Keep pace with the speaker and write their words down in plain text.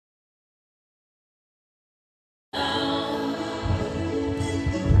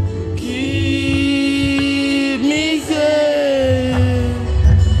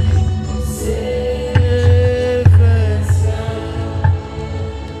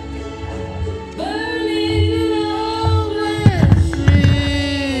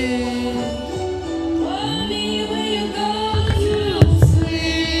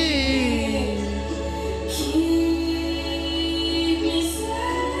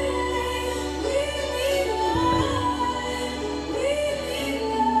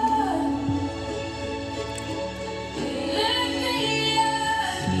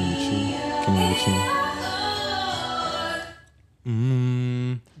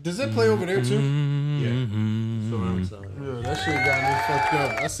Does that play over there too? Yeah. Surround sound. Yeah, that shit got me fucked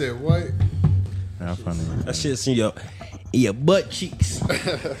up. I said, what? How funny. That shit's in your butt cheeks.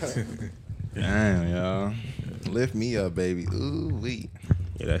 Damn, y'all. Lift me up, baby. Ooh, wee.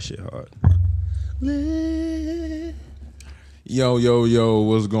 Yeah, that shit hard. Yo,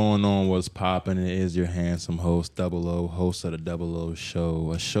 what's going on? What's popping? It is your handsome host, Double O, host of the Double O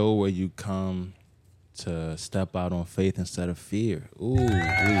Show, a show where you come to step out on faith instead of fear. Ooh, wee.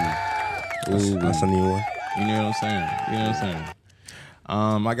 That's a new one. You know what I'm saying?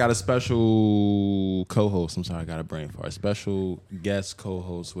 I got a special co-host. I'm sorry, I got a brain fart. A special guest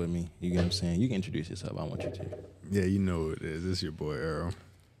co-host with me. You get what I'm saying? You can introduce yourself. I want you to. Yeah, you know what it is. This is your boy, Earl.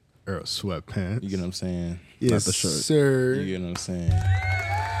 Earl Sweatpants. You get what I'm saying? Yes, Not the shirt. sir. You get what I'm saying?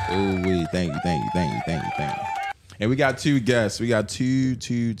 Ooh, wee. Thank you. And we got two guests. We got two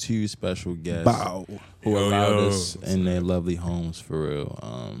special guests. Bow. Who allowed us in their lovely homes for real.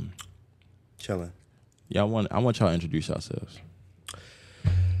 Chilling. I want y'all to introduce yourselves.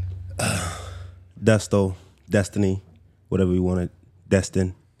 Desto. Destiny. Whatever you want it.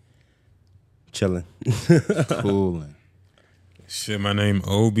 Destin. Chilling. Cooling. Shit, my name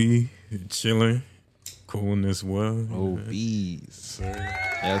Obi, chilling, coolin' as well. OBs.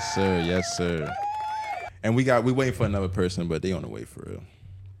 Yes, sir. And we waiting for another person, but they on the way for real.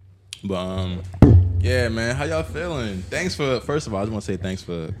 But yeah, man, how y'all feeling? First of all, I just want to say thanks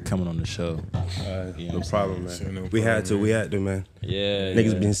for coming on the show. You know No problem, man. Sure, no We had problem, to, man. Yeah,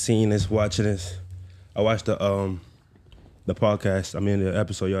 Niggas been seeing this, watching this. I watched the podcast. I mean, the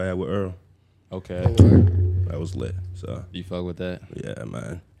episode y'all had with Earl. Okay. That was lit. So You fuck with that? yeah,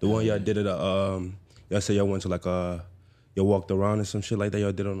 man. The one y'all did it. Y'all said y'all went to like y'all walked around and some shit like that.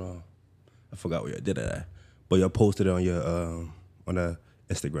 Y'all did on I forgot where y'all did it at, but y'all posted it on your on the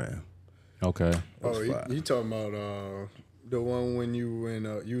Instagram. Okay. Oh, you talking about the one when you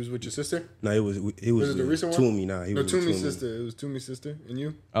was with your sister? No, it was Was it the recent one? Toomey. Nah, he No, was with Toomey's sister. It was Toomey's sister and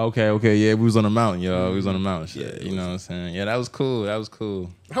you? Okay. Yeah, we was on the mountain, y'all. We was on the mountain shit. You know what I'm saying? Yeah, that was cool.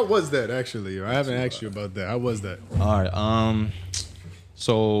 How was that actually? I haven't asked you about that. How was that? All right.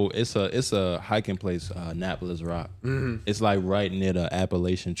 So it's a hiking place, Annapolis Rock. Mm-hmm. It's like right near the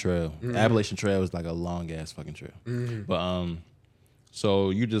Appalachian Trail. Mm-hmm. Appalachian Trail is like a long ass fucking trail. Mm-hmm. But so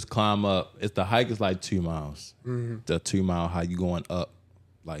you just climb up. The hike is like 2 miles. Mm-hmm. The 2 mile hike, you going up,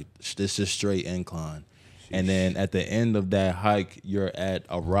 like this just straight incline. And then at the end of that hike, you're at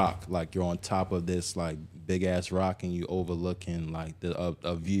a rock, like you're on top of this like big ass rock, and you overlooking like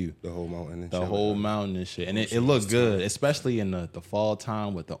a view, the whole mountain, and the whole mountain and shit. And it looked good, especially in the fall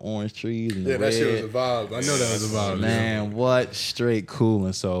time with the orange trees and the red. That shit was a vibe. I know that was a vibe. Man, what straight cool.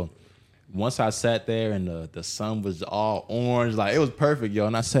 And so once I sat there and the sun was all orange, like it was perfect, yo.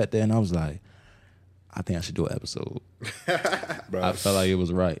 And I sat there and I was like, I think I should do an episode. I felt like it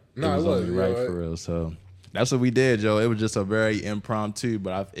was right. No, it was only right right. for real. So that's what we did, Joe. It was just a very impromptu,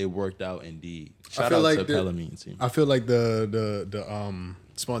 but it worked out indeed. Shout out to Pellamine team. I feel like the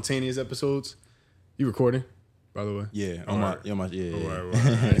spontaneous episodes. You recording, by the way? Yeah, Right. yeah.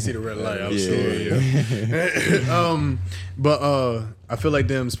 I see the red light. I was sure. But I feel like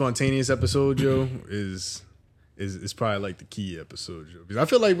them spontaneous episodes, Joe, is probably like the key episode, Joe. Because I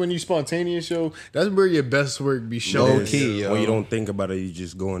feel like when you spontaneous, show, that's where your best work be shown. Low key, yo. When you don't think about it, you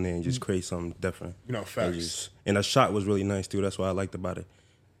just go in there and just create something different. Facts. And the shot was really nice too. That's what I liked about it.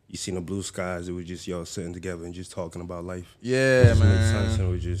 You seen the blue skies. It was just y'all sitting together and just talking about life. Yeah, It man. made sense, and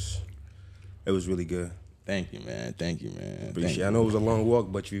it was really good. Thank you, man. Appreciate it. I know it was a long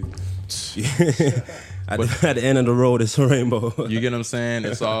walk, but at the end of the road, it's a rainbow. You get what I'm saying?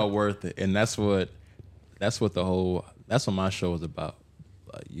 It's all worth it, and that's what my show is about.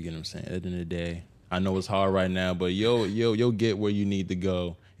 Like, you get what I'm saying? At the end of the day, I know it's hard right now, but you'll get where you need to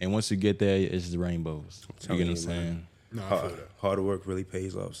go, and once you get there, it's just rainbows. You get what I'm saying? No, I feel that. Hard work really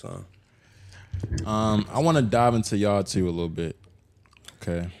pays off, son. I want to dive into y'all too a little bit.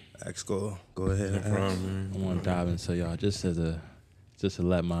 Okay. Go ahead. I want to dive into y'all just to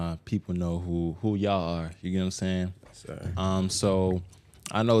let my people know who y'all are. You get what I'm saying? Sorry. So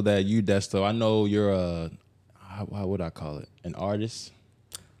I know that you, Desto, I know you're how would I call it? An artist?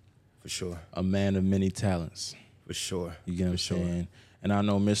 For sure. A man of many talents. For sure. You get what I'm saying? And I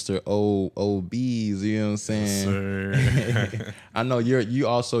know Mr. OBs, you know what I'm saying? Yes, sir. I know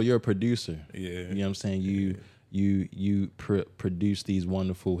you're a producer. Yeah. You know what I'm saying? You produce these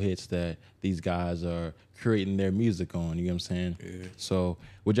wonderful hits that these guys are creating their music on. You know what I'm saying? Yeah. So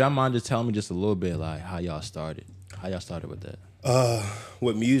would y'all mind just telling me just a little bit like how y'all started? How y'all started with that?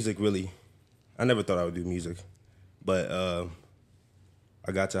 With music, really, I never thought I would do music, but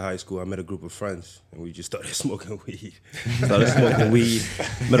I got to high school, I met a group of friends, and we just started smoking weed.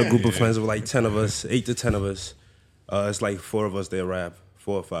 Met a group of friends of like 10 of us, 8 to 10 of us. It's like 4 of us that rap,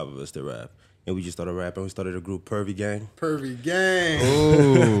 4 or 5 of us that rap. And we just started rapping. We started a group, Pervy Gang. Pervy Gang.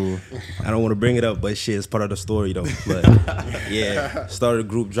 Ooh. I don't want to bring it up, but shit, it's part of the story though. But yeah, started a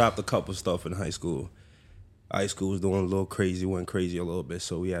group, dropped a couple stuff in high school. High school was doing a little crazy, went crazy a little bit,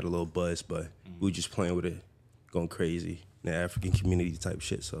 so we had a little buzz, but we were just playing with it, going crazy. The African community type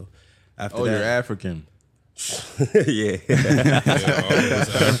shit. So after that, You're African. yeah.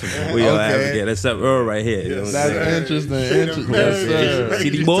 We all African, except Earl right here. You know what I'm saying? Interesting. Yes, sir.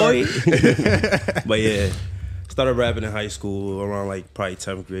 City boy. But yeah, started rapping in high school around like probably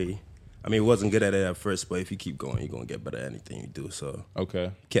 10th grade. I mean, wasn't good at it at first, but if you keep going, you're gonna get better at anything you do. So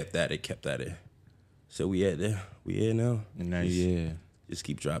Okay. kept at it. So we at there. We here now. And now, yeah. Just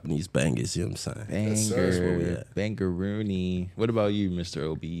keep dropping these bangers, you know what I'm saying? Banger. Bangaroony. What about you,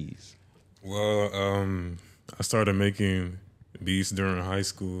 Mr. OBs? Well, I started making beats during high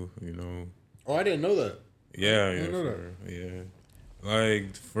school. You know. Oh, I didn't know that. Yeah, didn't know yeah.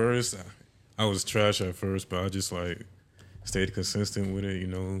 Like first, I was trash at first, but I just like stayed consistent with it. You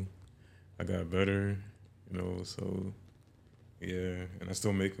know, I got better. You know, so yeah, and I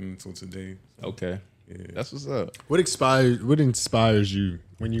still make them till today. Okay. Yeah. That's what's up. What inspires you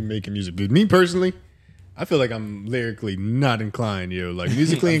when you making music? But me personally, I feel like I'm lyrically not inclined, yo. Like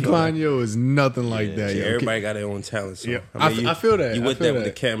musically inclined, yo, is nothing like that, Yeah, yo. everybody got their own talent. So, Yeah, I I feel that. You I with feel that with the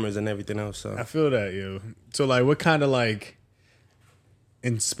that. cameras and everything else. So I feel that, yo. So like, what kind of like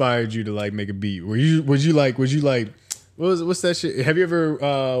inspired you to like make a beat? What's that shit? Have you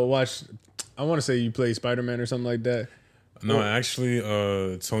ever watched? I want to say you play Spider-Man or something like that. No, actually,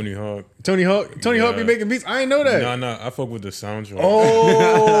 Tony Hawk. Tony Hawk be Yeah. making beats. I didn't know that. No, I fuck with the soundtrack.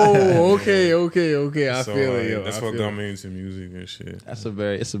 Oh, okay. I So, feel like, it, yo. that's I what feel got it. me into music and shit.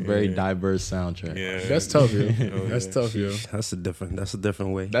 It's a very diverse soundtrack. Yeah, That's tough, yo. Oh, That's yeah. tough, yo. that's a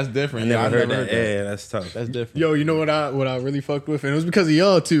different way. That's different. I never I've heard never that. Yeah, that's tough. That's different. Yo, you know what I really fucked with? And it was because of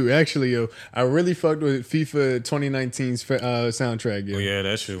y'all too, actually, yo. I really fucked with FIFA 2019's soundtrack, yo. Oh yeah,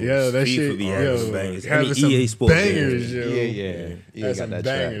 that shit was. Yeah, that FIFA shit, be yo, having some bangers. having Any some EA Sports bangers, yo. Yeah. You Had got some that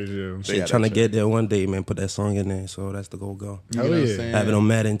bangers, track. yo. Shit, Yeah, trying to that's get there one day, man. Put that song in there. So that's the goal. You Hell know what I'm yeah. saying? Have it on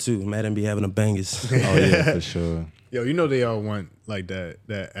Madden too. Madden be having the bangers. Oh yeah, for sure. Yo, you know they all want like that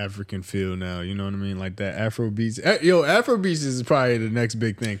African feel now. You know what I mean? Like that Afro beats. Yo, Afro beats is probably the next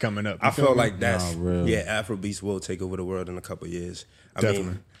big thing coming up. You I feel felt me? like that's Nah, real. Afrobeats will take over the world in a couple of years. I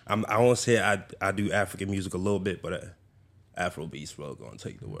Definitely. mean, I won't say I do African music a little bit, but Afrobeats will gonna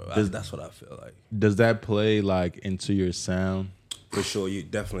take the world. That's what I feel like. Does that play like into your sound? For sure, you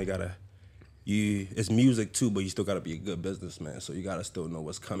definitely gotta. It's music too, but you still gotta be a good businessman. So you gotta still know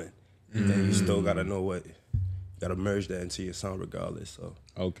what's coming. And then you still gotta know what. You gotta merge that into your sound regardless. So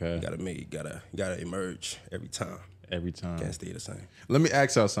Okay. you gotta emerge every time. Every time. Can't stay the same. Let me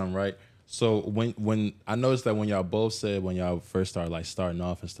ask y'all something, right? So when I noticed that when y'all both said when y'all first started like starting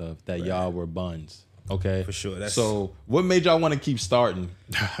off and stuff that y'all were buns. Okay. For sure, that's- so what made y'all want to keep starting?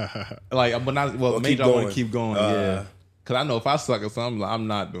 Like, but not what made keep y'all want going. to keep going? Yeah. Cause I know if I suck at something, I'm like, I'm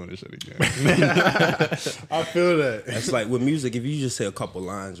not doing this shit again. I feel that. That's like with music, if you just say a couple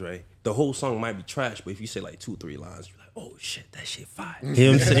lines, right? The whole song might be trash, but if you say like 2-3 lines, you're like, oh shit, that shit fire.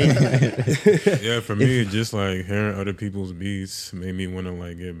 You know what I'm saying? Yeah, for me, just like hearing other people's beats made me want to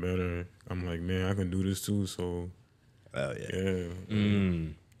like get better. I'm like, man, I can do this too. So Oh yeah. yeah,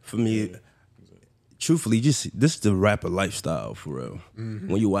 For me, truthfully, this is the rapper lifestyle for real.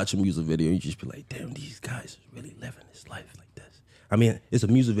 When you watch a music video, you just be like, damn, these guys are really living this life like this. I mean, it's a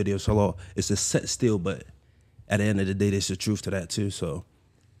music video, so it's a set still, but at the end of the day, there's the truth to that too. So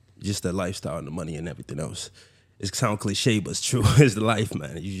just the lifestyle and the money and everything else. It sounds cliche, but it's true. It's the life,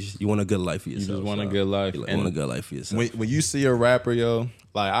 man. You want a good life for yourself. just want a good life. You And want a good life for yourself. when you see a rapper, yo,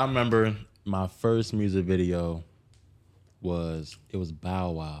 like I remember my first music video was Bow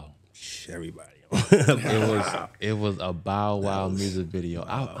Wow. Everybody. It was a Bow Wow music video.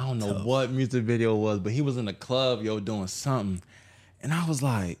 I don't know what music video it was, but he was in the club, yo, doing something. And I was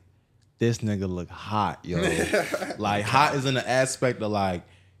like, this nigga look hot, yo. Like hot is in the aspect of like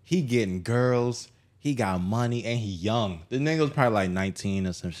he getting girls, he got money, and he young. The nigga was probably like 19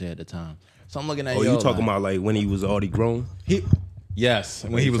 or some shit at the time. So I'm looking at Oh, yo, you talking like, about like when he was already grown? Yes,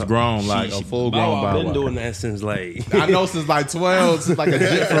 when he was grown, like a full grown Bow I've been Wow. doing that since like I know since like 12, since like a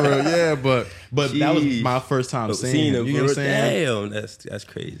jit for real, yeah. But that was Jeez. my first time seeing seeing him. him. You know what I'm saying? Damn, that's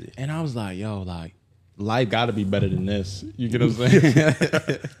crazy. And I was like, yo, like life got to be better than this. You get what I'm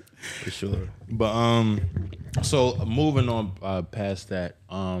saying? For sure. But so moving on past that,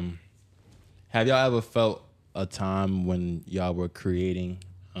 have y'all ever felt a time when y'all were creating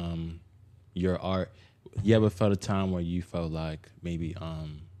your art? You ever felt a time where you felt like maybe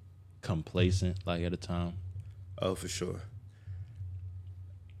complacent, like at a time? Oh, for sure.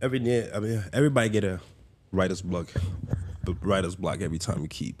 Everybody get a writer's block every time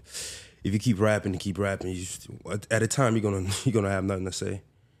if you keep rapping, at a time you're gonna have nothing to say.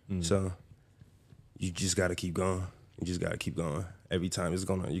 So you just gotta keep going. You just gotta keep going. Every time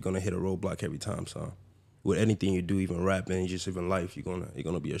you're gonna hit a roadblock every time. So with anything you do, even rapping, just even life, you're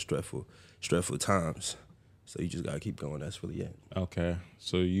gonna be a stressful times. So you just gotta keep going. That's really it. Okay.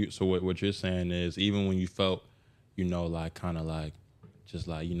 So what you're saying is, even when you felt, like kind of like, just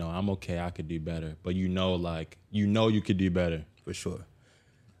like, I'm okay, I could do better, but you could do better For sure.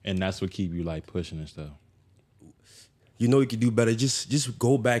 and that's what keep you like pushing and stuff. You know you could do better. Just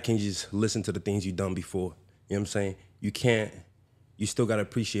go back and just listen to the things you've done before. You know what I'm saying? You still gotta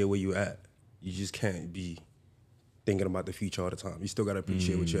appreciate where you at. You just can't be thinking about the future all the time. You still gotta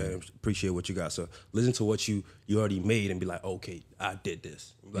appreciate what you're at, appreciate what you got. So listen to what you already made and be like, okay, I did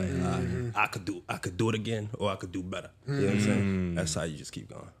this. Like I could do it again, or I could do better. You know what I'm saying? That's how you just keep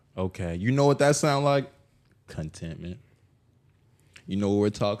going. Okay. You know what that sound like? Contentment. You know what we're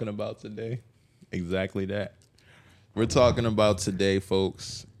talking about today? Exactly that. We're talking about today,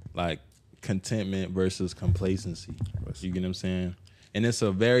 folks, like contentment versus complacency. You get what I'm saying? And it's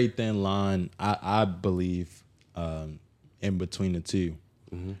a very thin line, I believe, in between the two.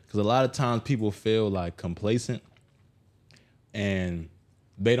 Because a lot of times people feel like complacent and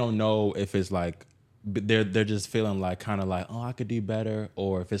they don't know if it's like they're just feeling like kind of like, oh, I could do better,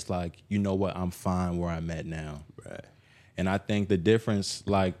 or if it's like, you know what, I'm fine where I'm at now. Right. And I think the difference,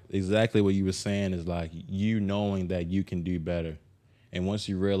 like exactly what you were saying, is like you knowing that you can do better. And once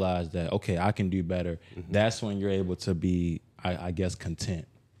you realize that, okay, I can do better, that's when you're able to be, I guess, content.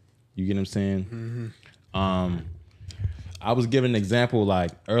 You get what I'm saying? I was giving an example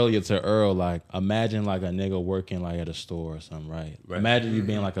like earlier to Earl, like imagine like a nigga working like at a store or something, right? Imagine you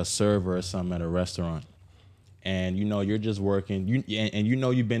being like a server or something at a restaurant. And you're just working,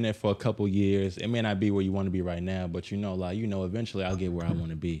 you've been there for a couple years. It may not be where you want to be right now, but eventually I'll get where I want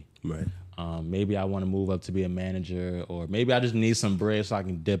to be. Right. Maybe I want to move up to be a manager, or maybe I just need some bread so I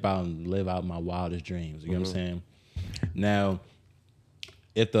can dip out and live out my wildest dreams. You know what I'm saying? Now,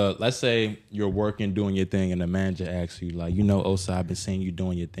 let's say you're working, doing your thing, and the manager asks you, like, Osa, I've been seeing you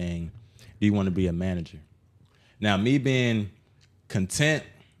doing your thing. Do you want to be a manager? Now, me being content,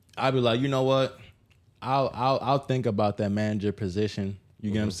 I'd be like, you know what? I'll think about that manager position.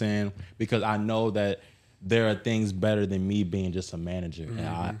 You get what I'm saying? Because I know that there are things better than me being just a manager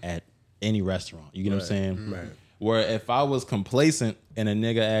at any restaurant. You get what I'm saying? Right. Where if I was complacent and a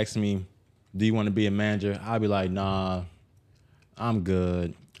nigga asked me, do you want to be a manager? I'd be like, nah, I'm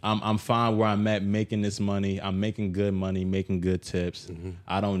good. I'm fine where I'm at making this money. I'm making good money, making good tips.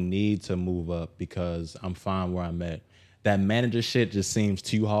 I don't need to move up because I'm fine where I'm at. That manager shit just seems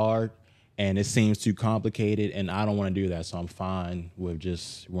too hard and it seems too complicated, and I don't want to do that. So I'm fine with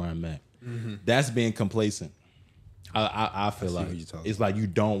just where I'm at. That's being complacent. I feel like it's like you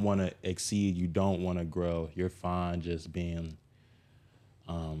don't want to exceed, you don't want to grow. You're fine just being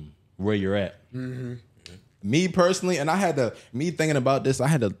where you're at. Me personally, and thinking about this, I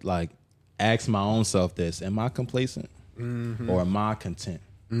had to like ask my own self this: am I complacent or am I content?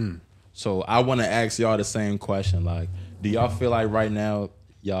 So I want to ask y'all the same question. Like, do y'all feel like right now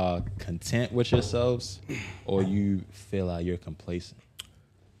y'all content with yourselves, or you feel like you're complacent?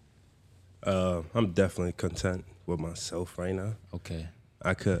 I'm definitely content with myself right now. Okay.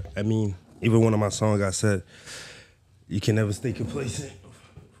 Even one of my songs I said, you can never stay complacent.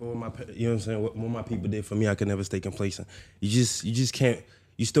 For what you know what I'm saying? What my people did for me, I can never stay complacent. You just can't.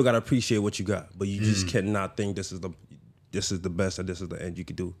 You still gotta appreciate what you got, but you just cannot think this is the best or this is the end you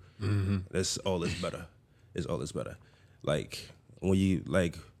could do. That's all is better. It's all is better. Like when you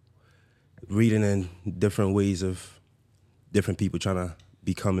like reading in different ways of different people trying to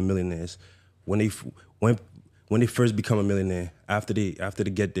become millionaires, when they first become a millionaire, after they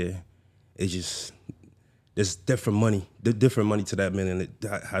get there, it's just there's different money to that million.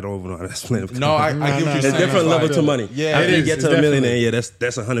 I don't even know how to explain it. No, I get what you're saying. There's different level to money. Yeah, after you get to a millionaire, definitely.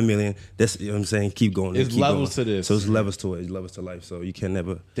 that's 100 million. That's, you know what I'm saying. Keep going. It's keep levels going. to this. So it's levels to it. It's levels to life. So you can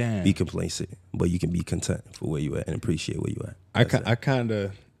never Damn. be complacent, but you can be content for where you at and appreciate where you at. I kind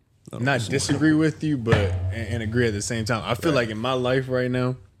of not disagree with you, but and agree at the same time. I feel like in my life right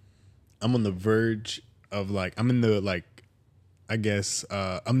now, I'm on the verge of like I'm in the like, I guess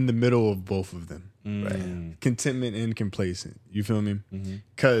I'm in the middle of both of them. Right. Contentment and complacent. You feel me?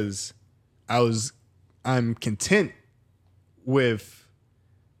 Because I'm content with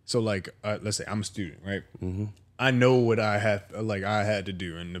So like, let's say I'm a student, right? I know what I had to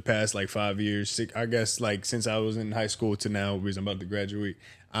do in the past like 5 years, I guess like since I was in high school to now, because I'm about to graduate,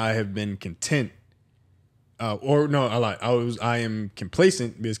 I have been content. Or no, I lie. I am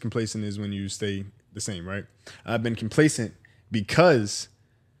complacent, because complacent is when you stay the same, right? I've been complacent because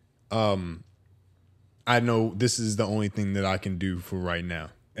I know this is the only thing that I can do for right now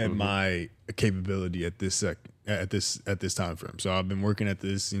at my capability at this time frame. So I've been working at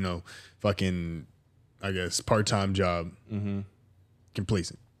this, fucking, I guess, part-time job,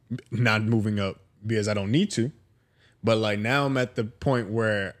 complacent, not moving up because I don't need to. But like now I'm at the point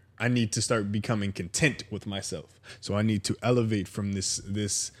where I need to start becoming content with myself. So I need to elevate from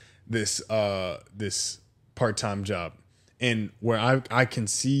this part-time job. And where I can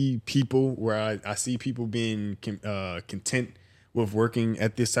see people, where I see people being content with working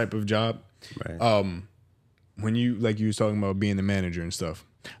at this type of job. Right. When you was talking about being the manager and stuff,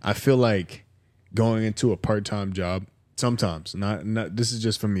 I feel like going into a part-time job sometimes, not this is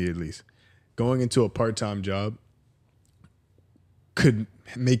just for me at least, going into a part-time job could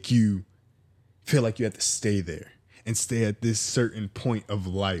make you feel like you have to stay there and stay at this certain point of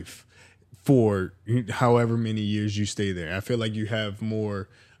life for however many years you stay there. I feel like you have more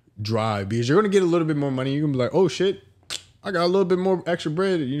drive because you're going to get a little bit more money. You're going to be like, oh shit, I got a little bit more extra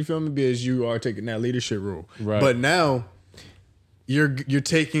bread. You feel me? Because you are taking that leadership role. Right. But now you're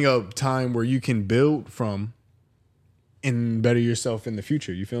taking up time where you can build from and better yourself in the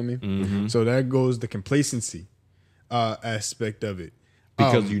future. You feel me? So that goes the complacency aspect of it.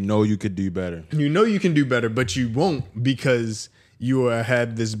 Because you know you could do better. You know you can do better, but you won't because you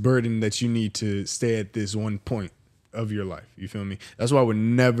have this burden that you need to stay at this one point of your life. You feel me? That's why I would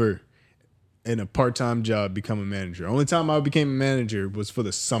never, in a part-time job, become a manager. Only time I became a manager was for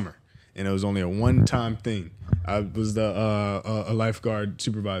the summer, and it was only a one-time thing. I was a lifeguard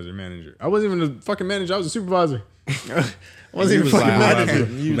supervisor manager. I wasn't even a fucking manager. I was a supervisor. I wasn't even fucking manager.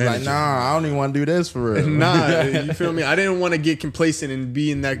 You was like, nah, I don't even want to do this for real. Nah, you feel me? I didn't want to get complacent and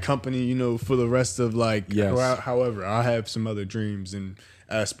be in that company, for the rest of however, I have some other dreams and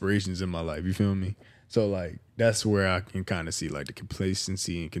aspirations in my life. You feel me? So like that's where I can kind of see like the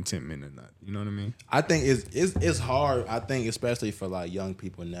complacency and contentment in that. You know what I mean? I think it's hard. I think especially for like young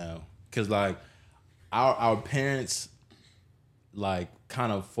people now, because like our parents like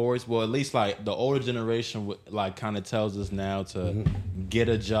kind of force, well, at least like the older generation like kind of tells us now to get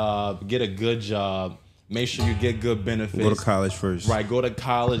a job, get a good job, make sure you get good benefits. Go to college first. Right, go to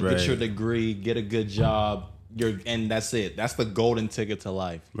college, Right. get your degree, get a good job. And that's it. That's the golden ticket to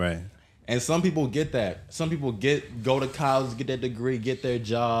life. Right. And some people get that. Some people go to college, get their degree, get their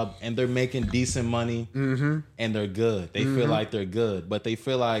job, and they're making decent money, and they're good. They feel like they're good, but they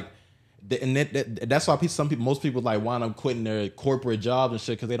feel like, that's why most people like wind up quitting their corporate jobs and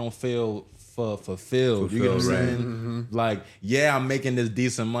shit because they don't feel fulfilled. You get what I'm saying? Like, yeah, I'm making this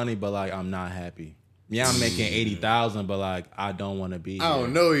decent money, but like I'm not happy. Yeah, I'm making 80,000, but like I don't want to be here. I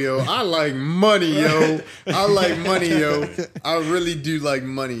don't know, yo. I like money, yo. I like money, yo. I really do like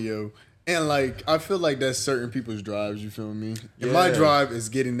money, yo. And like I feel like that's certain people's drives, you feel me? And my drive is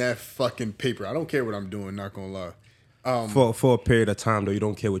getting that fucking paper. I don't care what I'm doing, not gonna lie. For a period of time though, you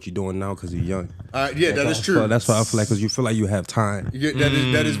don't care what you're doing now because you're young. Yeah, that is true. So that's why I feel like because you feel like you have time. Yeah,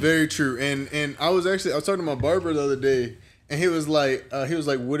 that is very true. And I was talking to my barber the other day, and he was like,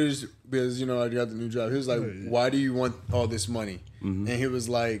 what is, because I got the new job. He was like, why do you want all this money? And he was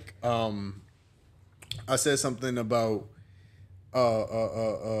like, I said something about,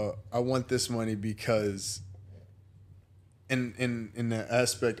 I want this money because. In that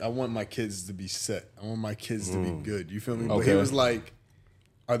aspect, I want my kids to be set. I want my kids to be good. You feel me? Okay. But he was like,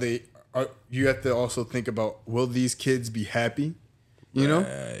 you have to also think about, will these kids be happy? You know?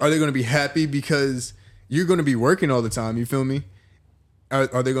 Are they going to be happy because you're going to be working all the time? You feel me?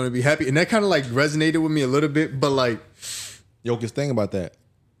 Are they going to be happy? And that kind of like resonated with me a little bit, but like, Yo, just think about that.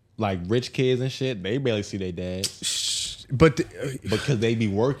 Like rich kids and shit, they barely see their dads but because they be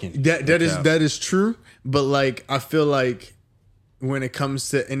working. that is true. But like, I feel like when it comes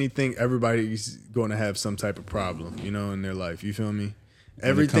to anything, everybody's going to have some type of problem, in their life. You feel me?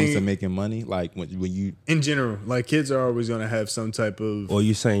 When it comes to making money, like when you in general, like kids are always going to have some type of Or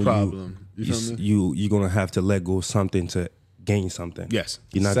you saying problem. You feel me? you're gonna have to let go of something to gain something. Yes.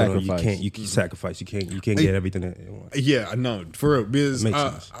 You're not Sacrifice. you can sacrifice. You can't get everything that you want. Yeah, no, for real. Because Makes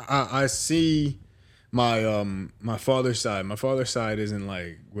sense. I see my my father's side. My father's side isn't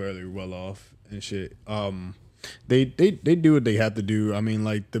like really well off and shit. They do what they have to do. I mean,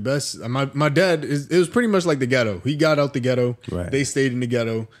 like the best. My dad it was pretty much like the ghetto. He got out the ghetto. Right. They stayed in the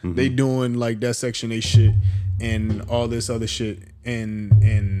ghetto. They doing like that Section 8 shit and all this other shit.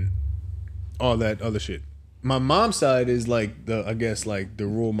 and all that other shit. My mom's side is like I guess like the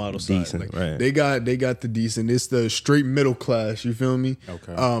role model side. Decent, Like, right. They got the decent. It's the straight middle class. You feel me?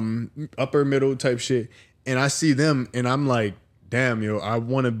 Okay. Upper middle type shit. And I see them, and I'm like, damn, yo, I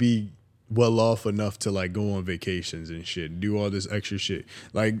want to be well off enough to like go on vacations and shit, do all this extra shit.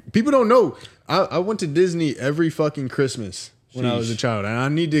 Like people don't know. I went to Disney every fucking Christmas when I was a child, and I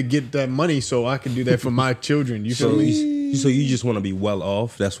need to get that money so I can do that for my children. You feel me? So you just want to be well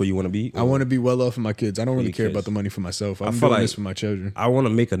off? That's where you want to be? I want to be well off for my kids. I don't really your care kids. about the money for myself. I'm feel doing like- this for my children. I want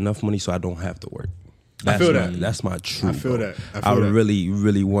to make enough money so I don't have to work. I feel that. That's my truth. I feel bro. that. I feel that. really,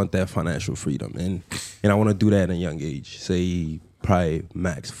 really want that financial freedom, and I want to do that at a young age. Say probably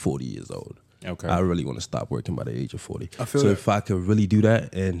max 40 years old. Okay. I really want to stop working by the age of 40. I feel so that. if I could really do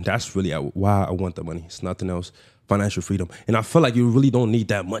that, and that's really why I want the money. It's nothing else. Financial freedom, and I feel like you really don't need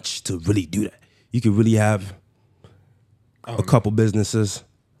that much to really do that. You could really have a couple businesses.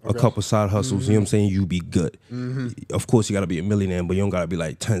 A couple side hustles, you know what I'm saying? You be good. Of course, you gotta be a millionaire, but you don't gotta be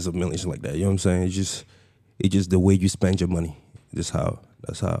like tens of millions like that. You know what I'm saying? It's just the way you spend your money. That's how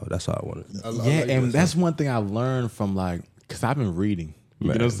I want it. Yeah, and that's one thing I learned from like, cause I've been reading. You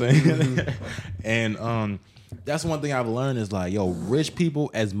know what I'm saying? And that's one thing I've learned is like, yo, rich people,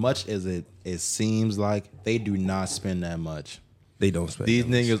 as much as it seems like, they do not spend that much. They don't spend. These that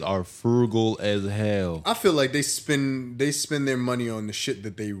much. niggas are frugal as hell. I feel like they spend their money on the shit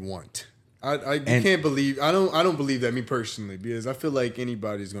that they want. I can't believe I don't believe that, me personally, because I feel like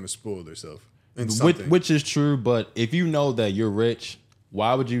anybody's gonna spoil themselves in something. Which is true, but if you know that you're rich,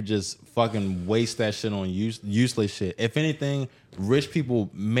 why would you just fucking waste that shit on useless shit? If anything, rich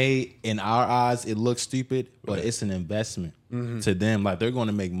people may, in our eyes, it looks stupid, but it's an investment to them. Like, they're going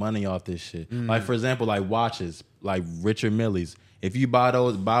to make money off this shit. Like, for example, like watches, like Richard Millie's. If you buy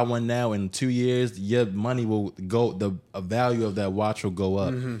one now, in 2 years, your money will go, the value of that watch will go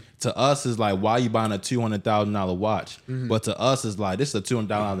up. To us, it's like, why are you buying a $200,000 watch? But to us, it's like, this is a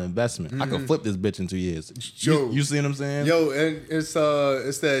 $200,000 investment. I could flip this bitch in 2 years. You see what I'm saying? Yo, and it's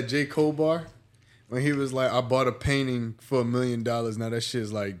that J. Cole bar when he was like, I bought a painting for $1 million. Now that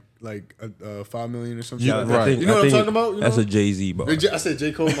shit's like $5 million or something. Yeah, right. You know what I'm talking about? That's a Jay-Z bar. I said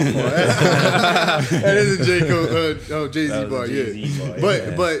J. Cole. My fault. That is a J. Cole. Jay-Z That was a bar. Jay-Z Yeah.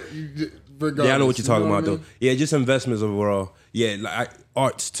 bar, But regardless, Yeah, I know what you're talking you know about what I though. Yeah, just investments overall. Yeah, like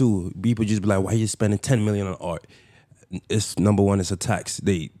arts too. People just be like, "Why are you spending $10 million on art?" It's number one. It's a tax.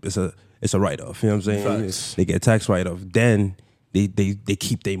 It's a write off. You know what I'm saying? Facts. They get a tax write off. Then they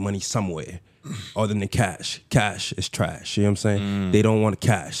keep their money somewhere other than the cash. Cash is trash. You know what I'm saying? They don't want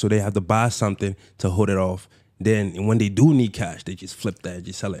cash, so they have to buy something to hold it off. Then when they do need cash, they just flip that,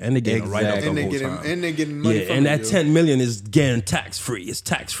 just sell it, and they get a write off the And whole they're getting time. money Yeah, from and it, that yo. $10 million is getting tax free. It's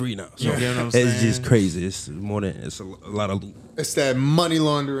tax free now. So You get what I'm it's saying? just crazy. It's more than it's a lot of loot. It's that money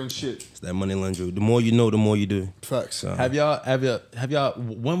laundering shit. It's that money laundering. The more you know, the more you do. Facts. So, Have y'all?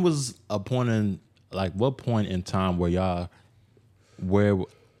 When was a point in, like, what point in time where y'all, hold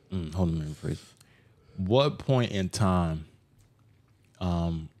on, let me rephrase. What point in time,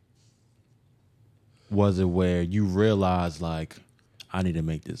 was it where you realized like, I need to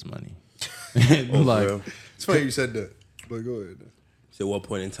make this money? Like, real. It's funny you said that. But go ahead. So at what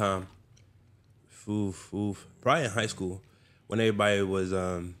point in time? Probably in high school when everybody was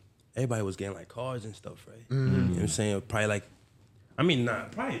getting like cars and stuff, right? You know what I'm saying? Probably like,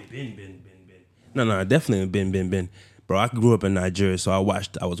 probably been. No, definitely been. Bro, I grew up in Nigeria, so I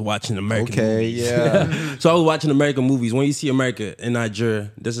was watching American movies. yeah. So I was watching American movies. When you see America in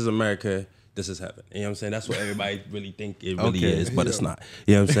Nigeria, this is America, this is heaven. You know what I'm saying? That's what everybody really think it really Okay. is, but it's not.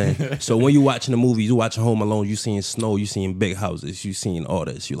 You know what I'm saying? So when you watching the movies, you watching Home Alone, you seeing snow, you seeing big houses, you seeing all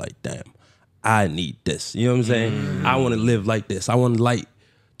this. You like, damn, I need this. You know what I'm saying? I want to live like this. I want light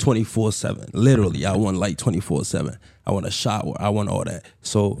 24/7. Literally, I want light 24/7. I want a shower. I want all that.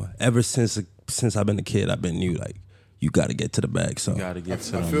 So ever since I've been a kid, I've been new like, you got to get to the bag. So Gotta get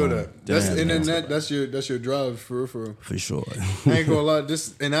to I them, feel man. that. That's Damn, and man. that's your drive for real. for sure. I ain't gonna lie.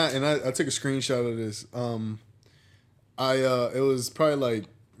 This and I took a screenshot of this. It was probably like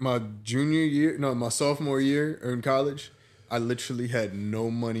my sophomore year in college. I literally had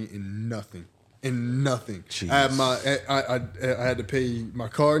no money in nothing. I had to pay my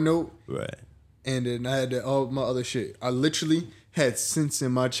car note, Right. and then I had all my other shit. I literally had cents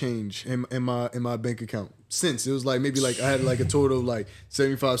in my change in my bank account. Cents. It was like maybe like I had like a total of like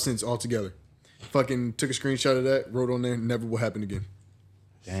 75 cents altogether. Fucking took a screenshot of that, wrote on there, never will happen again.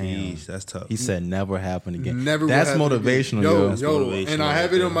 Damn. Jeez, that's tough. He said never happen again. Never. That's will happen motivational, again. yo. That's Yo, motivational and I right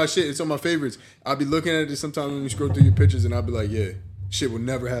have it there. on my shit. It's on my favorites. I'll be looking at it sometimes when you scroll through your pictures, and I'll be like, yeah, shit will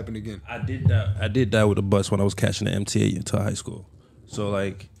never happen again. I did that with a bus when I was catching the MTA into high school. So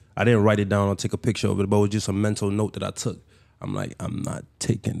like I didn't write it down or take a picture of it, but it was just a mental note that I took. I'm like, I'm not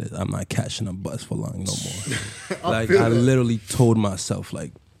taking this. I'm not catching a bus for long no more. Like I literally told myself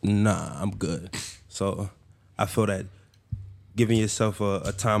like, nah, I'm good. So I feel that giving yourself a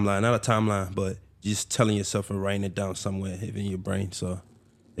timeline, not a timeline, but just telling yourself and writing it down somewhere in your brain, so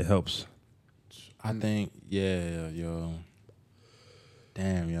it helps. I think, yeah, yo.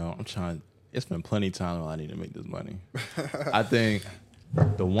 Damn, yo, I'm trying. It's been plenty of time I need to make this money. I think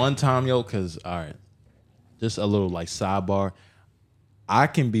the one time, yo, because, all right, just a little like sidebar. I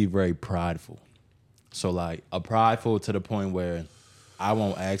can be very prideful. So like prideful to the point where I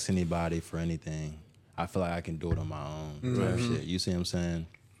won't ask anybody for anything. I feel like I can do it on my own. Type shit. You see what I'm saying?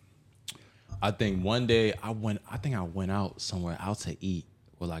 I think one day I went out somewhere out to eat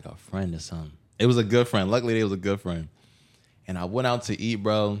with like a friend or something. It was a good friend. Luckily, it was a good friend. And I went out to eat,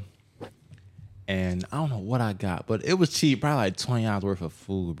 bro. And I don't know what I got, but it was cheap. Probably like $20 worth of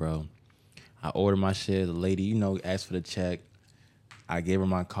food, bro. I ordered my shit. The lady, asked for the check. I gave her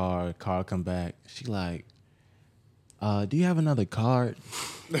my card. Card come back. She like, do you have another card?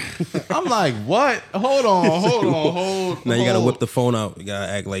 I'm like, what? Hold on. Now you gotta whip the phone out. You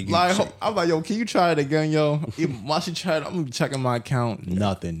gotta act like you. I'm like, yo, can you try it again, yo? While she tried, I'm gonna be checking my account.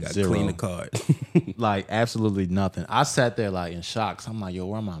 Nothing. gotta Zero. clean the card. Like, absolutely nothing. I sat there like in shock. So I'm like, yo,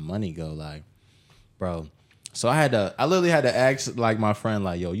 where my money go? Like, bro. So I literally had to ask like my friend,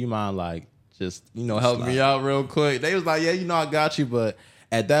 like, yo, you mind like just, help me out real quick? They was like, yeah, I got you, but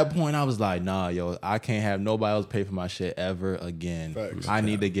at that point, I was like, nah, yo, I can't have nobody else pay for my shit ever again. Facts. I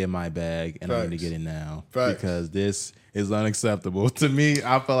need to get my bag, and I need to Facts. get it now. Facts. Because this is unacceptable. To me,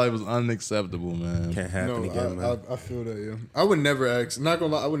 I felt like it was unacceptable, man. Can't happen again, man. I feel that, yo. I would never ask. Not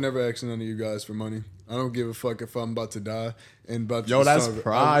gonna lie, I would never ask none of you guys for money. I don't give a fuck if I'm about to die and about to Yo, that's starve.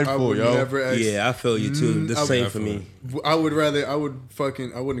 prideful, I would yo. never ask. Yeah, I feel you too. The same for me. I wouldn't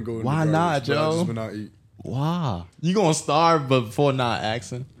go. In Why the not, garbage, but I Joe? just would not eat. Wow. You gonna starve before not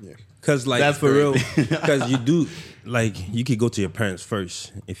asking? Yeah. Cause like That's for great. real, cause you do like you could go to your parents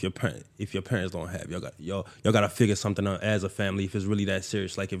first. If your parents don't have, y'all gotta figure something out as a family. If it's really that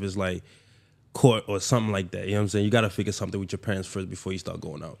serious, like if it's like court or something like that, you know what I'm saying? You gotta figure something with your parents first before you start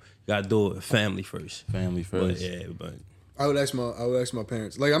going out. You gotta do it with family first. Family But first. yeah, but I would ask my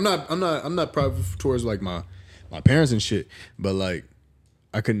parents. Like I'm not prideful towards like my parents and shit. But like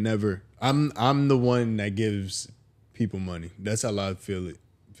I could never. I'm the one that gives people money. That's how I feel it.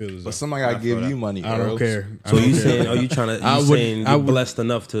 But somebody gotta give you money, bro. I don't care. so you saying, are you trying to? You saying I you're would- blessed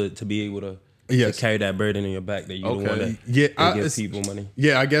enough to be able to Yes. carry that burden in your back that you don't Okay. want to Yeah, give people money.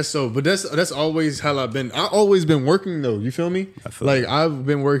 Yeah, I guess so. But that's always how I've been. I always been working though. You feel me? I feel like that. I've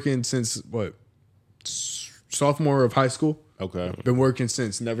been working since what sophomore of high school. Okay. Been working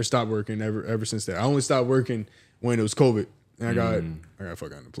since. Never stopped working. Ever since that. I only stopped working when it was COVID, and I got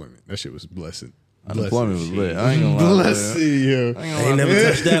fucking unemployment. That shit was blessed. Unemployment was lit. I ain't gonna lie. Blessed, yo. I ain't never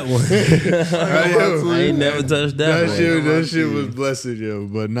touched that one. I ain't never touched that one. That shit was blessed, yo.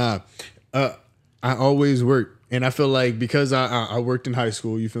 But nah, I always work, and I feel like because I worked in high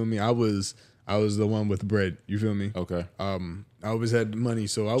school, you feel me? I was the one with bread. You feel me? Okay. I always had money,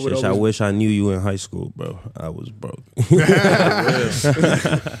 so I would Shish, I always. wish I knew you in high school, bro. I was broke.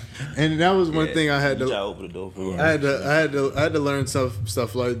 And that was one thing I had to. open the door for me. I had to learn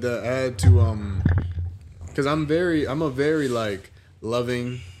stuff like that. I had to because I'm a very like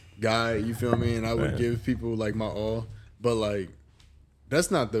loving guy. You feel me? And I would Right. give people like my all, but like that's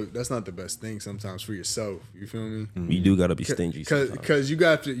not the best thing sometimes for yourself. You feel me? You do gotta be stingy sometimes. Because you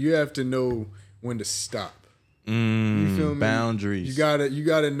have to know when to stop. You feel me? Boundaries. You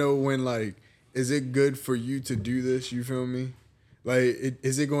gotta know when, like, is it good for you to do this? You feel me? Like,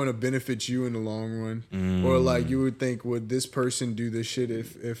 is it going to benefit you in the long run? Or like you would think, would this person do this shit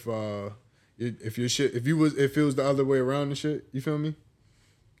if your shit if it was the other way around and shit? You feel me?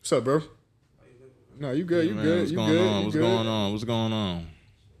 What's up, bro? No, you good? You Man, good? What's You going good? on? You What's good? going on? What's going on?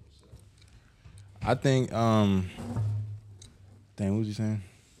 I think damn, what was you saying?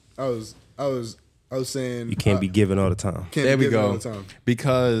 I was saying You can't be giving all the time. can't There we give it all go. the time.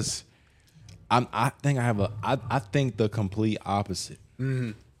 Because I think the complete opposite.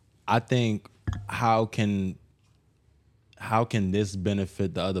 I think how can this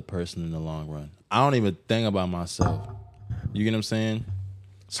benefit the other person in the long run? I don't even think about myself. You get what I'm saying?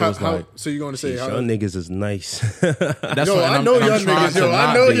 So it's like So you going to say Y'all how? niggas is nice. that's Yo, what I I'm, know and I'm y'all trying niggas. to Yo, I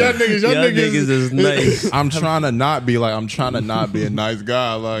not know be. y'all niggas. Y'all Y'all niggas is nice. I'm trying to not be like I'm trying to not be a nice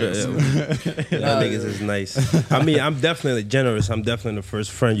guy. Like Y'all niggas is nice. I mean, I'm definitely generous. I'm definitely the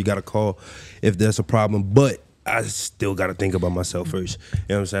first friend you gotta call if there's a problem. But I still got to think about myself first. You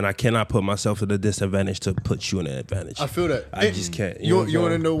know what I'm saying? I cannot put myself at a disadvantage to put you in an advantage. I feel that. I just can't. You what I'm want to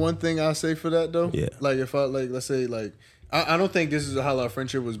saying? know one thing I'll say for that though? Yeah. Like if I like, let's say like, I don't think this is how our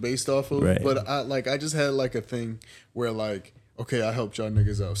friendship was based off of, Right. but I just had like a thing where like, okay, I helped y'all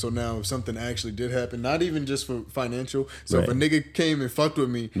niggas out. So now if something actually did happen, not even just for financial. So if a Right. nigga came and fucked with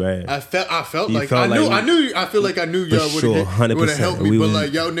me, Right. I felt You like felt I like feel like I knew y'all would sure, have 100%. helped me, We but was-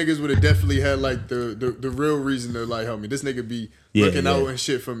 like y'all niggas would have definitely had like the real reason to like help me. This nigga be Yeah, looking yeah. out and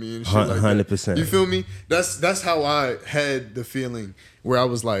shit for me and shit like that. 100%. You feel me? That's how I had the feeling where I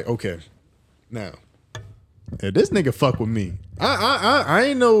was like, okay, now if this nigga fuck with me, I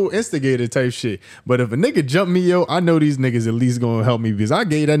ain't no instigator type shit. But if a nigga jump me, yo, I know these niggas at least gonna help me because I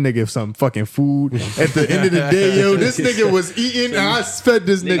gave that nigga some fucking food. At the end of the day, yo, this nigga was eating and I fed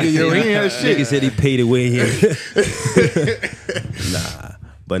this nigga, yo. He ain't had shit. Nigga said he paid it way here.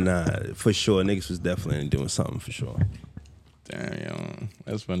 Nah, for sure, niggas was definitely doing something for sure. Damn, yo,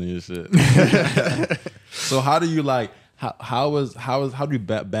 that's funny as shit. So how do you like? How do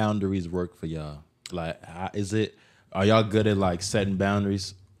boundaries work for y'all? Like, are y'all good at like setting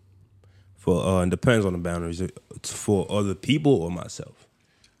boundaries? For depends on the boundaries. It's for other people or myself.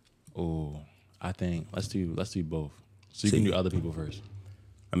 Oh, I think let's do both. So you can do other people first.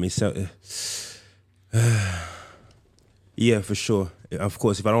 I mean, yeah, for sure. Of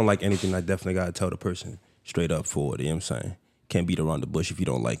course, if I don't like anything, I definitely gotta tell the person straight up forward. You know what I'm saying? Can't beat around the bush. If you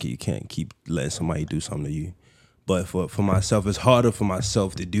don't like it, you can't keep letting somebody do something to you. But for myself, it's harder for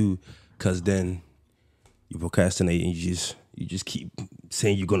myself to do because then you procrastinate and you just keep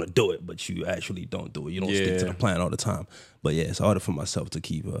saying you're gonna do it, but you actually don't do it. You don't stick to the plan all the time. But yeah, it's harder for myself to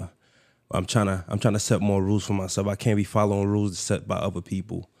keep. I'm trying to set more rules for myself. I can't be following rules set by other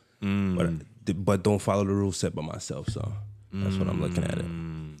people, but don't follow the rules set by myself. So that's what I'm looking at it.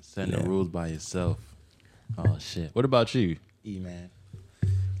 Setting the rules by yourself. Oh shit. What about you, E-Man?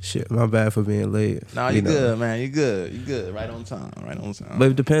 Shit, my bad for being late. Nah, you good, man. You good. You good. Right on time.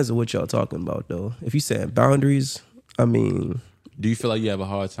 But it depends on what y'all talking about, though. If you saying boundaries, I mean, Do you feel like you have a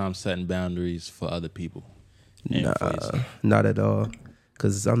hard time setting boundaries for other people? And for yourself? not at all.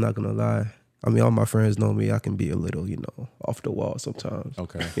 Because I'm not going to lie. I mean, all my friends know me. I can be a little, off the wall sometimes.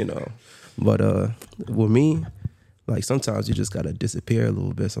 Okay. But with me, like sometimes you just got to disappear a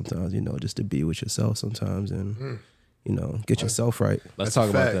little bit sometimes, just to be with yourself sometimes and, get yourself right. Let's talk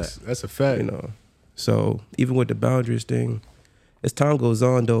about that. That's a fact. So even with the boundaries thing, as time goes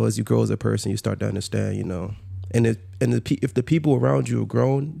on, though, as you grow as a person, you start to understand, and if the people around you are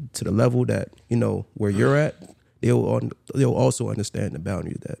grown to the level that where you're at, they'll also understand the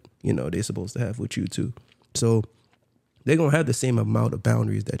boundary that they're supposed to have with you too. So they're gonna have the same amount of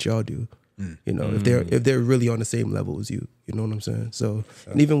boundaries that y'all do. If they're really on the same level as you, you know what I'm saying. So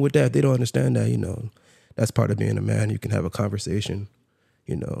and even with that, if they don't understand that, that's part of being a man. You can have a conversation.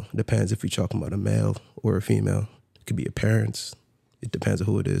 Depends if you're talking about a male or a female. It could be your parents. It depends on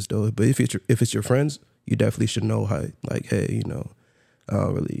who it is, though. But if it's your friends, you definitely should know how. Like, hey, I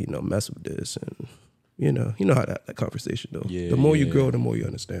don't really mess with this, and you know how that conversation though. Yeah, the more you yeah. grow, the more you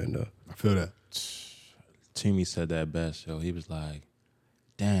understand though. I feel that. Timmy said that best, yo. He was like,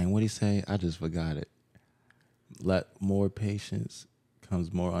 dang, what'd he say? I just forgot it. Let more patience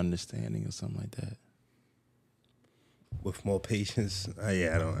comes more understanding or something like that. With more patience, I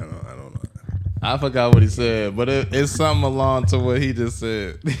don't know. I forgot what he said, but it's something along to what he just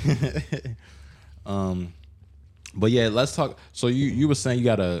said. But yeah, let's talk. So you were saying you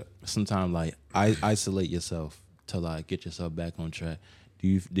gotta sometimes like isolate yourself to like get yourself back on track. Do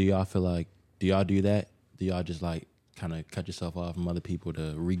y'all feel like do y'all do that? Do y'all just like kind of cut yourself off from other people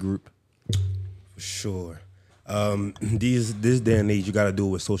to regroup? For sure. This day and age, you got to do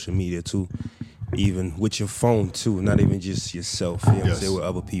it with social media too. Even with your phone too, not even just yourself. You know what I'm saying? With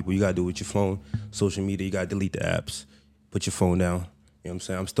other people, you got to do it with your phone. Social media, you got to delete the apps. Put your phone down. You know what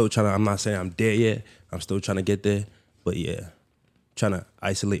I'm saying? I'm not saying I'm there yet. I'm still trying to get there. But yeah, trying to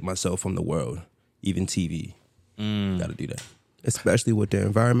isolate myself from the world. Even TV. Got to do that. Especially with the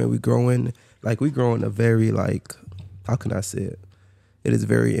environment we grow in. Like we grow in a very how can I say it? It is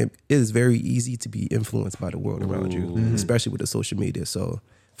very easy to be influenced by the world around you, especially with the social media. So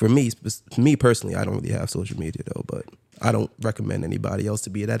for me personally, I don't really have social media though, but I don't recommend anybody else to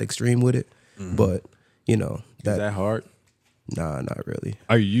be that extreme with it. But Is that hard? Nah, not really.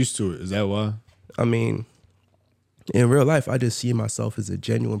 Are you used to it? Is that why? I mean, in real life, I just see myself as a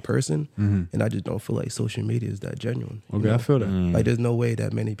genuine person, and I just don't feel like social media is that genuine. Okay, I feel that. Like, there's no way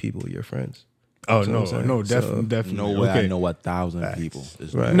that many people are your friends. Oh You know no, what I'm saying? no, So, definitely. No way Okay. I know 1,000 people.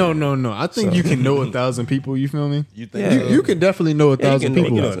 It's Right. No. I think you can know 1,000 people. You feel me? You think Yeah. You can definitely know 1,000 know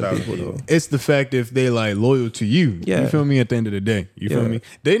people. 1,000 people, though. It's the fact if they like loyal to you. Yeah. You feel me? At the end of the day, you feel Yeah. me?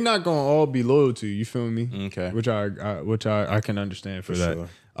 They not gonna all be loyal to you. You feel me? Okay. Which I can understand for that. sure.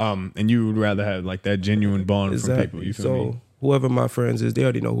 And you would rather have like that genuine bond from people. You feel so me? whoever my friends is, they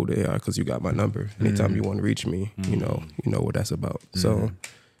already know who they are because you got my number. Anytime you want to reach me, you know what that's about. So,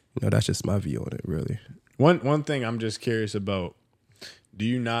 that's just my view on it, really. One thing I'm just curious about. Do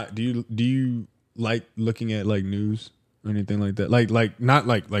you like looking at like news or anything like that? Like not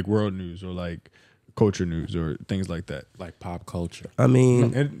like world news or like culture news or things like that. like pop culture. I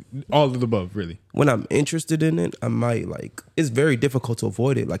mean, And all of the above, really. when I'm interested in it, I might it's very difficult to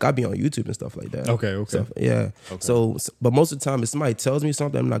avoid it. Like I be on YouTube and stuff like that. Okay. Yeah. So, but most of the time, if somebody tells me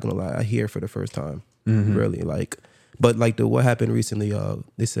something, I'm not gonna lie, I hear it for the first time. Really, but like what happened recently.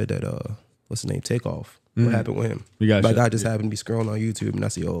 They said that what's his name, Takeoff. What happened with him? You got like shit. I just happened to be scrolling on YouTube and I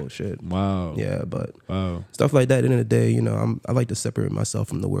see, oh shit. Wow. Yeah, but Wow. stuff like that. At the end of the day, I like to separate myself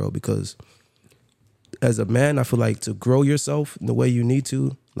from the world because as a man, I feel like to grow yourself the way you need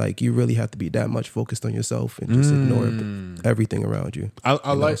to, like you really have to be that much focused on yourself and just ignore everything around you.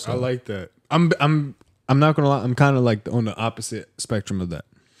 I like that. I'm not gonna lie. I'm kind of like on the opposite spectrum of that.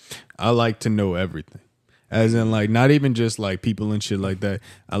 I like to know everything, as in like not even just like people and shit like that.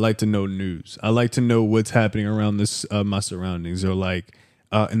 I like to know news. I like to know what's happening around this my surroundings or like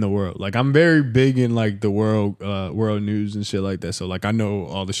in the world. Like I'm very big in like the world news and shit like that. So like I know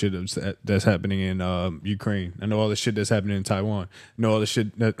all the shit that's happening in Ukraine. I know all the shit that's happening in Taiwan. I know all the shit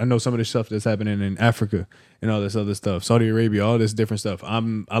I know some of the stuff that's happening in Africa and all this other stuff. Saudi Arabia, all this different stuff.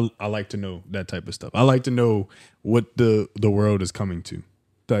 I like to know that type of stuff. I like to know what the world is coming to.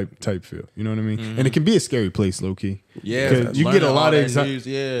 Type feel, you know what I mean? And it can be a scary place, low key. Yeah, 'Cause you get a learning lot all of that anxiety. news,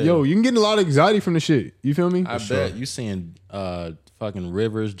 yeah. Yo, you can get a lot of anxiety from the shit. You feel me? I bet you seeing fucking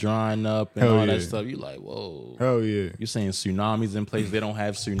rivers drying up and Hell all yeah. that stuff. You like, whoa. Hell yeah, You seeing tsunamis in places they don't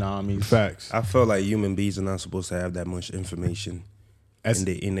have tsunamis. facts. I feel like human beings are not supposed to have that much information That's-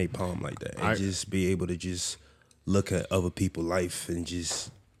 in their palm like that, and just be able to just look at other people's life and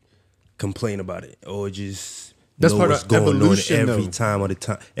just complain about it, or just That's know part what's of going evolution, on though. every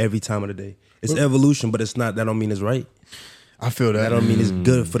time of the day. It's evolution, but it's not. That don't mean it's right. I feel That that. don't mean it's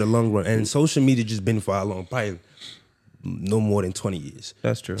good for the long run. And social media just been for how long? Probably no more than 20 years.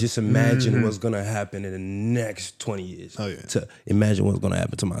 That's true. Just imagine what's gonna happen in the next 20 years. Oh, yeah. To imagine what's gonna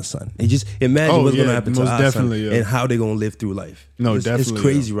happen to my son. And just imagine Oh, what's yeah, gonna happen to most our definitely, son yeah. and how they're gonna live through life. No, it's definitely,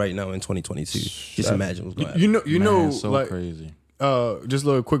 crazy right now in 2022. Just imagine what's gonna happen. You Man, know, so like crazy. just a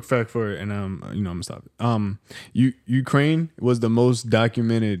little quick fact for it, and I'm gonna stop it. Ukraine was the most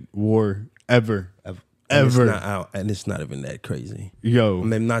documented war ever. And Ever. It's not out, and it's not even that crazy. Yo,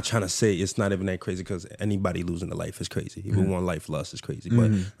 I'm not trying to say it's not even that crazy because anybody losing a life is crazy. Even one life lost is crazy.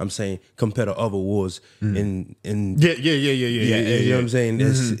 But I'm saying compared to other wars in yeah, you know what I'm saying?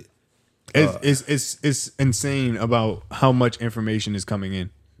 It's insane about how much information is coming in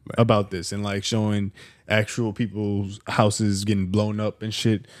about this and like showing actual people's houses getting blown up and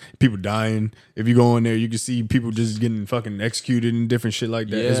shit, people dying. If you go in there, you can see people just getting fucking executed and different shit like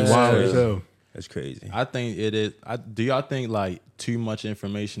that. It's Yeah. wild as hell. That's crazy. I think it is. Do y'all think like too much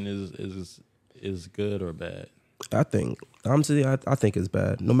information is good or bad? I think honestly, I think it's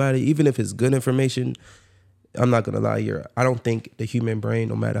bad. No matter, even if it's good information, I'm not gonna lie here. I don't think the human brain,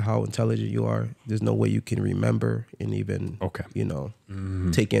 no matter how intelligent you are, there's no way you can remember and even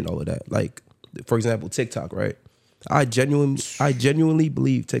take in all of that. Like, for example, TikTok, right? I genuinely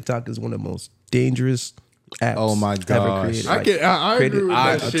believe TikTok is one of the most dangerous apps Oh my ever gosh. created. I Like, get. I agree with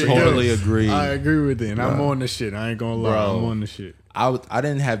I that shit. totally yo. agree. I agree with it, and I'm on the shit. I ain't gonna lie. Bro. I'm on the shit. I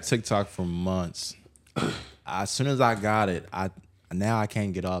didn't have TikTok for months. As soon as I got it, now I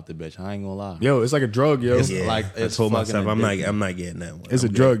can't get off the bitch. I ain't gonna lie. Yo, it's like a drug, yo. It's Yeah, like I it's told fucking myself I'm addicting. not getting that one. It's a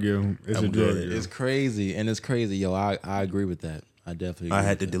I'm drug, good. yo. It's I'm a drug. good. Yo. It's crazy, and it's crazy, yo. I agree with that. I definitely. Agree I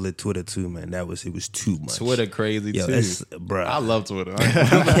had to with that. delete Twitter too, man. It was too much. Twitter crazy Yo, too. it's, bruh. I love Twitter. You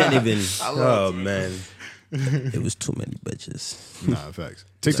can't even. Oh man, it was too many bitches. Nah, facts.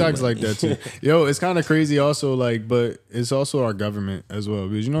 TikTok's like that too. Yo, it's kind of crazy also, like, but it's also our government as well.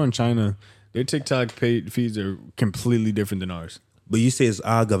 Because you know in China, their TikTok paid feeds are completely different than ours. But you say it's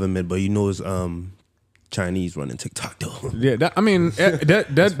our government, but you know it's Chinese running TikTok though. Yeah, that's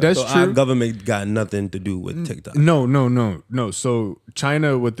So our true. government got nothing to do with TikTok. No. So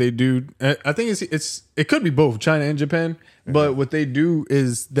China, what they do, I think it could be both China and Japan. But what they do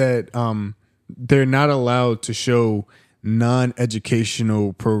is that they're not allowed to show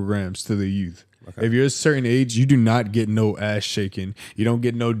non-educational programs to the youth. If you're a certain age, you do not get no ass shaking. You don't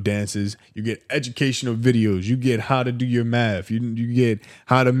get no dances. You get educational videos. You get how to do your math. You get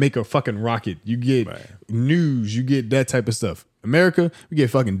how to make a fucking rocket. You get news. You get that type of stuff. America, we get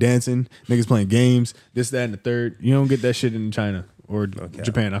fucking dancing, niggas playing games, this, that, and the third. You don't get that shit in China or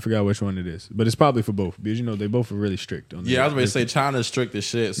Japan. I forgot which one it is, but it's probably for both because they both are really strict on. Yeah, I was going to say China's strict as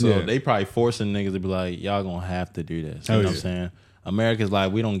shit, so they probably forcing niggas to be like, y'all gonna have to do this. You know what I'm saying? America's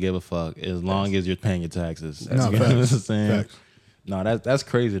like, we don't give a fuck as long as you're paying your taxes. You know what I'm saying? No, that's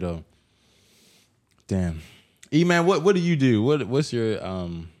crazy though. Damn, E-Man, what do you do? What's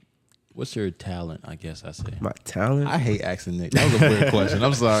your talent? I guess I say My talent? I hate asking Nick. That was a weird question.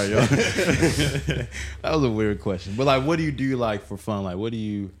 I'm sorry, yo. That was a weird question. But like, what do you do like for fun? Like, what do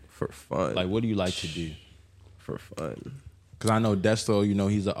you For fun. like? What do you like to do? For fun. Because I know Desto,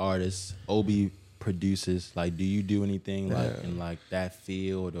 he's an artist. Obi produces. Like, do you do anything like in like that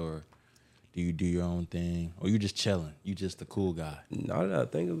field, or do you do your own thing, or you just chilling? You just the cool guy? Now that I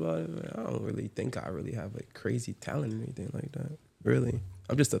think about it, man, I don't really think I really have a crazy talent or anything like that. Really,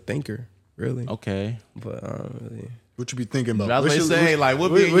 I'm just a thinker. Really. Okay. But I don't really. What you be thinking about? That's what I'm saying. Like,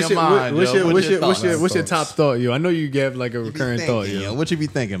 what be in your mind? What's your thoughts? top thought, yo? I know you have like a recurring thought, yo. What you be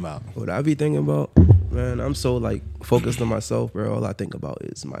thinking about? What I be thinking about, man, I'm so like focused on myself, bro. All I think about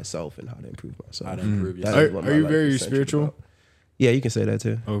is myself and how to improve myself. How to improve That yourself. is what my Are you life very is centered spiritual? about. Yeah, you can say that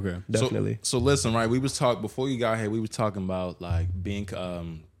too. Okay. Definitely. So listen, right? We was talking before you got here. We was talking about like being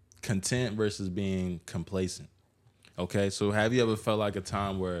content versus being complacent. Okay, so have you ever felt like a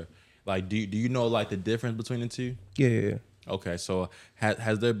time where, like, do you know like the difference between the two? Yeah. Okay, so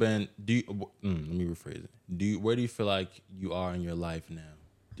has there been? Let me rephrase it. Where do you feel like you are in your life now?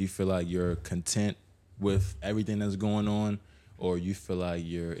 Do you feel like you're content with everything that's going on, or you feel like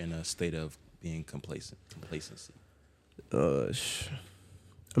you're in a state of being complacency? I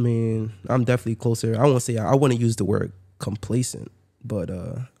mean, I'm definitely closer. I won't say I wouldn't use the word complacent, but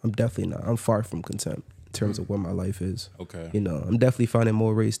I'm definitely not. I'm far from content in terms of where my life is. Okay. I'm definitely finding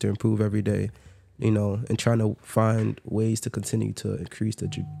more ways to improve every day. And trying to find ways to continue to increase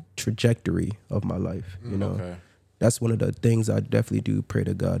the trajectory of my life. Okay. That's one of the things I definitely do pray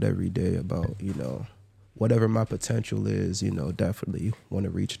to God every day about. Whatever my potential is. Definitely want to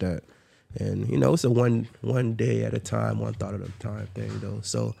reach that. And it's a one day at a time, one thought at a time thing though.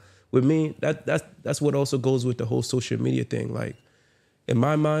 So with me, that's what also goes with the whole social media thing. Like in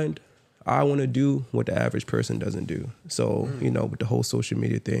my mind, I want to do what the average person doesn't do. So with the whole social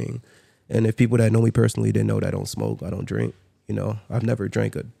media thing, and if people that know me personally, they know that I don't smoke, I don't drink. I've never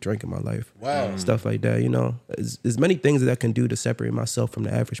drank a drink in my life. Wow. Stuff like that. There's many things that I can do to separate myself from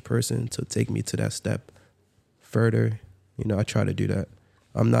the average person to take me to that step further. I try to do that.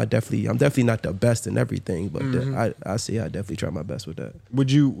 I'm definitely not the best in everything, but I definitely try my best with that.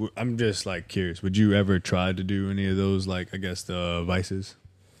 I'm just like curious, would you ever try to do any of those, like, I guess the vices?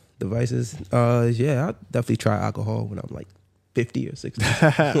 The vices? Yeah, I definitely try alcohol when I'm like 50 or 60.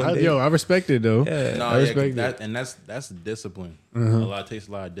 Yo, I respect it though. Yeah. No, I respect that, and that's discipline. It takes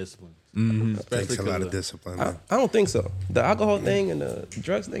a lot of discipline. Especially Takes a lot 'cause of discipline. I don't think so. The alcohol thing and the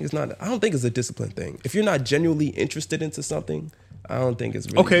drugs thing is not. I don't think it's a discipline thing. If you're not genuinely interested into something, I don't think it's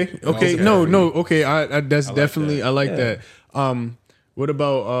really Okay. Okay. No. Okay. I that's definitely that. I like Yeah. that. What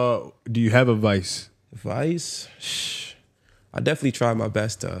about do you have a vice? Vice. I definitely try my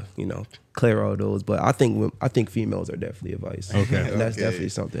best to clear all those, but I think females are definitely a vice. Okay. And that's definitely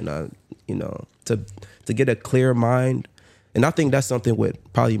something to get a clear mind, and I think that's something with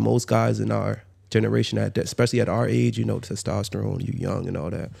probably most guys in our generation especially at our age, testosterone, you young and all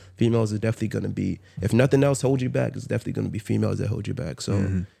that. Females are definitely going to be, if nothing else hold you back, it's definitely going to be females that hold you back.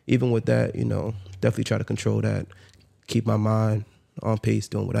 So even with that, definitely try to control that, keep my mind on pace,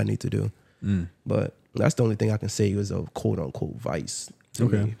 doing what I need to do. But that's the only thing I can say is a quote unquote vice to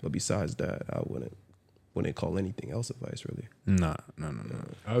me. But besides that, I wouldn't call anything else a vice really. No.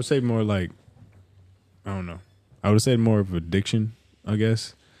 I would say more like, I don't know. I would say more of addiction, I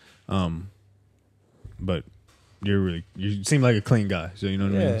guess. But you seem like a clean guy, so you know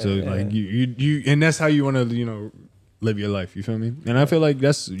what I mean. So like you and that's how you want to live your life. You feel me? And I feel like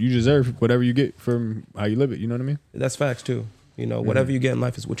you deserve whatever you get from how you live it. You know what I mean? That's facts too. Whatever you get in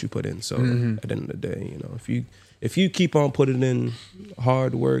life is what you put in. So at the end of the day, if you keep on putting in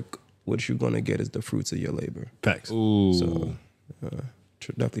hard work, what you're gonna get is the fruits of your labor. Facts. Ooh. So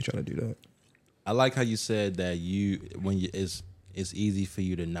definitely try to do that. I like how you said that it's easy for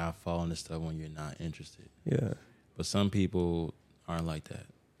you to not fall into stuff when you're not interested. Yeah. But some people aren't like that.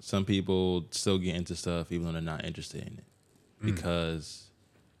 Some people still get into stuff even though they're not interested in it because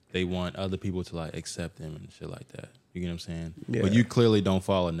they want other people to like accept them and shit like that. You get what I'm saying? Yeah. But you clearly don't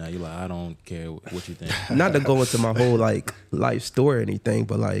follow that. You're like, I don't care what you think. Not to go into my whole like life story or anything,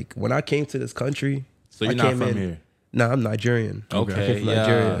 but like when I came to this country, So you're I not came from in- here. Nah, I'm Nigerian. Okay, I came from yeah.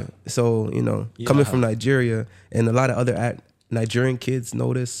 Nigeria. So, coming Yeah. from Nigeria, and a lot of other Nigerian kids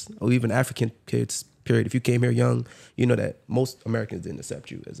know this, or even African kids, period. If you came here young, you know that most Americans didn't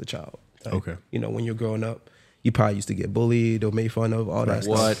accept you as a child. Like, Okay. When you're growing up, you probably used to get bullied or made fun of, all that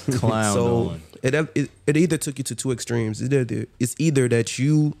What stuff. clown So doing? it either took you to two extremes. It's either that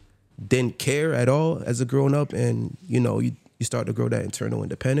you didn't care at all as a growing up, and you start to grow that internal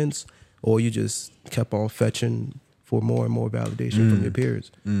independence, or you just kept on fetching for more and more validation from your peers.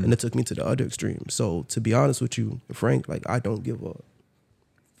 And it took me to the other extreme. So to be honest with you, Frank, like I don't give a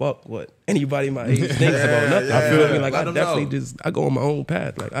fuck what anybody my age thinks about nothing. I feel like Let I 'em definitely know. I go on my own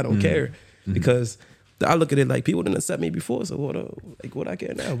path. Like I don't care because I look at it like people didn't accept me before. So what I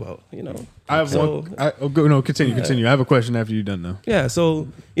care now about? I have Continue. I have a question after you're done though. Yeah, so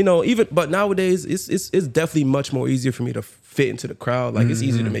but nowadays it's definitely much more easier for me to fit into the crowd. Like it's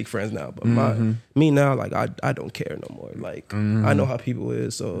easier to make friends now. But me now, like I don't care no more. Like I know how people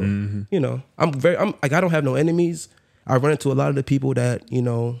is. So I'm like I don't have no enemies. I run into a lot of the people that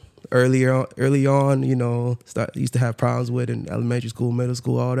early on, used to have problems with in elementary school, middle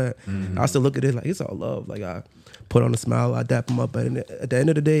school, all that. I still look at it like it's all love. Like I put on a smile, I dap them up. But at the end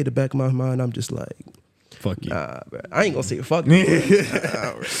of the day, the back of my mind, I'm just like, Fuck you. nah, bro. I ain't gonna say fuck you.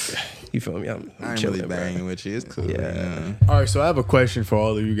 You feel me? I'm I ain't chilling, really bro. banging with you. It's cool. Yeah. All right, so I have a question for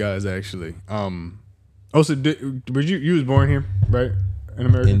all of you guys actually. Also, were you was born here, right? In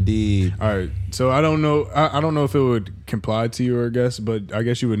America? Indeed. All right. So I don't know. I don't know if it would comply to you, or guess, but I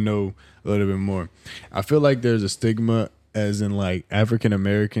guess you would know a little bit more. I feel like there's a stigma, as in like African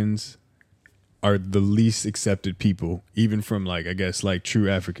Americans are the least accepted people, even from like I guess like true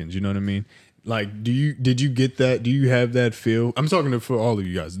Africans. You know what I mean? Like, did you get that? Do you have that feel? I'm talking for all of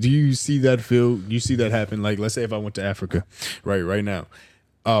you guys. Do you see that feel? Do you see that happen? Like, let's say if I went to Africa, right now,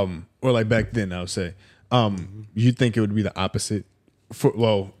 or like back then, I would say, you think it would be the opposite?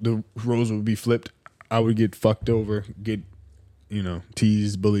 The roles would be flipped. I would get fucked over, get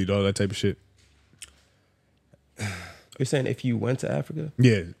teased, bullied, all that type of shit. You're saying if you went to Africa?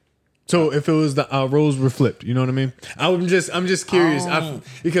 Yeah. So if it was the roles were flipped, you know what I mean? I'm just curious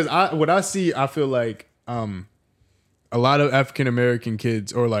because what I see, I feel like a lot of African American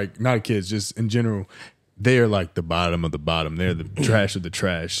kids, or like not kids, just in general, they are like the bottom of the bottom. They're the trash of the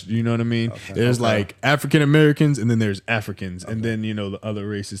trash. You know what I mean? Okay, there's like African Americans, and then there's Africans, and then the other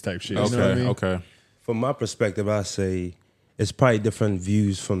races type shit. You know what I mean? Okay. From my perspective, I say it's probably different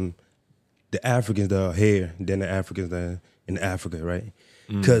views from the Africans that are here than the Africans that are in Africa, right?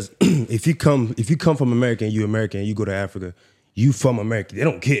 Because if you come from America and you American and you go to Africa, you from America. They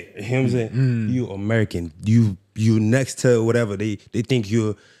don't care. You know what I'm saying? You American. You next to whatever. They think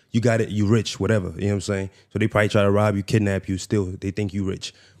you got it, you rich, whatever. You know what I'm saying? So they probably try to rob you, kidnap you still. They think you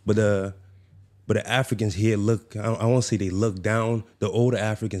rich. But the Africans here I won't say they look down. The older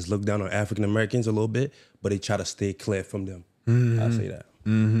Africans look down on African Americans a little bit, but they try to stay clear from them. I say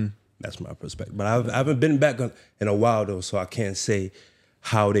that. That's my perspective. But I haven't been back in a while though, so I can't say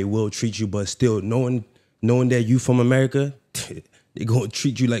how they will treat you. But still, knowing that you from America, they gonna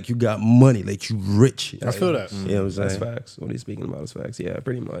treat you like you got money, like you rich. I feel that. You know what I'm saying? That's facts. What he's speaking about is facts. Yeah,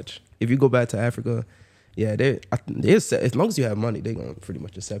 pretty much. If you go back to Africa, yeah, as long as you have money, they're gonna pretty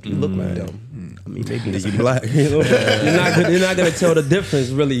much accept you. Look like them. I mean, maybe You black. You know? They're not gonna tell the difference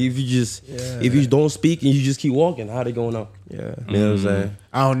really if you don't speak and you just keep walking. How they gonna know? Yeah. You know what I'm saying?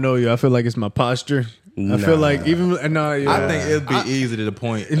 I don't know you. I feel like it's my posture. I feel like even I think it'd be easy to the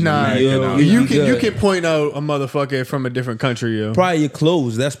point. Nah, Yeah, you good. can point out a motherfucker from a different country, yo. Probably your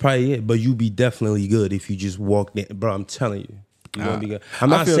clothes. That's probably it. But you be definitely good if you just walk in. Bro, I'm telling you. You gonna be good.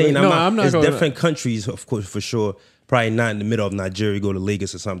 I'm I not feel saying like- I'm not It's gonna- different countries, of course, for sure. Probably not in the middle of Nigeria. Go to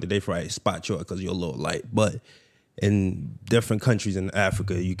Lagos or something. They probably spot you because you're a little light. But in different countries in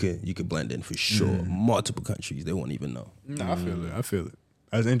Africa, you could blend in for sure. Multiple countries, they won't even know. No, I feel it.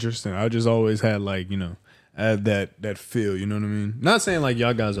 That's interesting. I just always had like, I had that feel, you know what I mean? Not saying like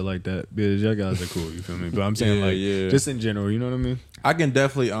y'all guys are like that, because y'all guys are cool, you feel me? But I'm saying just in general, you know what I mean? I can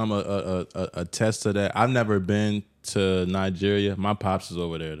definitely attest to that. I've never been to Nigeria. My pops is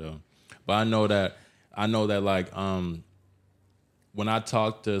over there though, but I know that like when I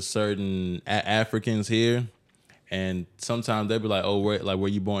talk to certain Africans here, and sometimes they be like, "Oh, where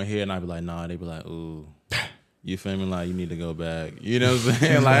you born here?" And I be like, "Nah." They be like, "Ooh." You feel me? Like, you need to go back. You know what I'm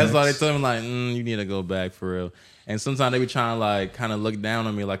saying? Like, that's why they tell me, like, you need to go back for real. And sometimes they be trying to, like, kind of look down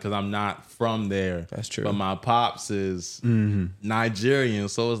on me, like, because I'm not from there. That's true. But my pops is Nigerian,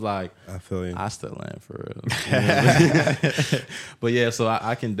 so it's like, I feel you. I still am for real. But yeah, so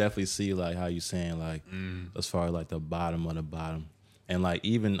I can definitely see, like, how you saying, like, as far as, like, the bottom of the bottom. And, like,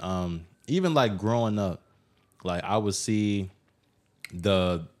 even like, growing up, like, I would see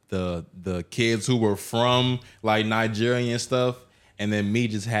the kids who were from like Nigerian stuff, and then me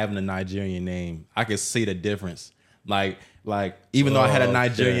just having a Nigerian name, I could see the difference. Like even though I had a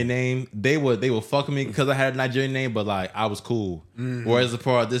Nigerian name, they would fuck with me because I had a Nigerian name, but like I was cool. Whereas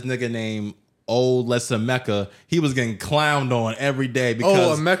for this nigga named Old Lesson Mecca, he was getting clowned on every day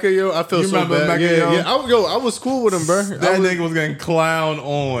because Emeka, yo, I feel you so remember bad. Emeka, Yeah, yo? I was cool with him, bro. that nigga was getting clowned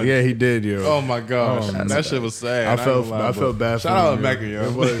on. Yeah, he did, yo. Oh my gosh, Oh, that shit was sad. I felt bad. Shout out for Mecca, him,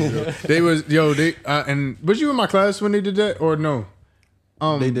 yo. It was, yo. And was you in my class when they did that or no?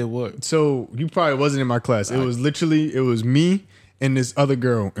 They did what? So you probably wasn't in my class. It was me and this other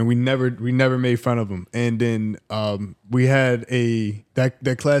girl, and we never made fun of him. And then we had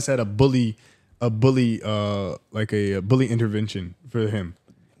that class had a bully intervention for him.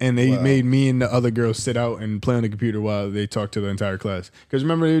 And they made me and the other girl sit out and play on the computer while they talked to the entire class. Because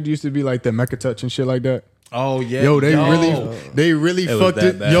remember, it used to be like the Mecha Touch and shit like that. Oh yeah, Yo, they really It was fucked that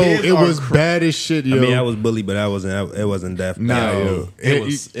it. bad. Yo, Kids it are was bad as shit, yo. I mean, I was bullied, but it wasn't that. Nah, bad. yo. It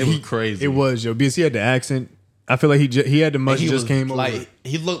was crazy. It was, yo. Because he had the accent. I feel like he had the And much he just was came like over.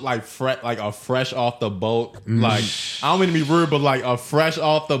 he looked like fresh off the boat. Like I don't mean to be rude, but like a fresh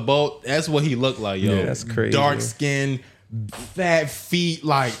off the boat. That's what he looked like, yo. Yeah, that's crazy. Dark skin, fat feet,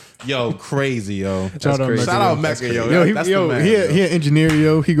 like yo, crazy, yo. Shout out crazy. Shout out Mecca, Mecca, yo. Yo, That's the man, he yo. an engineer,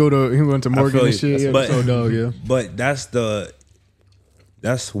 yo. He went to Morgan feel and you. shit. Yeah, But- so dog, yeah. But that's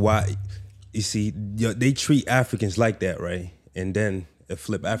why you see they treat Africans like that, right? And then it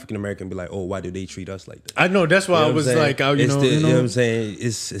flip African American be like, oh, why do they treat us like that? I know. That's why You know I what was I'm saying? like, you It's know, the- you you know what know. I'm saying?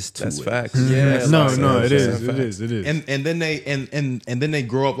 It's two That's ways. facts. No, that's no, facts. it is. That's It is. And then they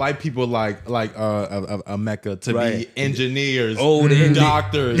grow up like people like a Mecca to Right. be engineers, Oh,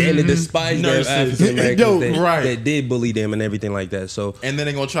 doctors, Then they despise nurses. African Americans Yo, that, right. that did bully them and everything like that. So And then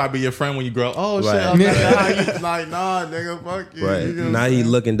they gonna try to be your friend when you grow up. Oh shit, Right. I'm like, nah, nigga, fuck you. right You know what now I'm he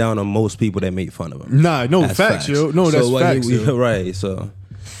saying? looking down on most people that make fun of him. Nah, no That's facts, yo. No, that's so what facts. yo. right. So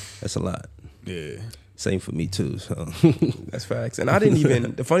that's a lot. Yeah. Same for me too. So That's facts. And I didn't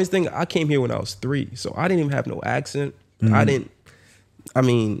even, the funniest thing, I came here when I was 3. So I didn't even have no accent. I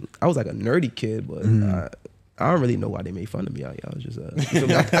mean, I was like a nerdy kid, but I don't really know why they made fun of me. I was just, I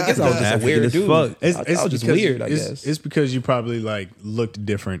guess I was just a African weird as dude. fuck. I was just weird, I guess. It's because you probably like looked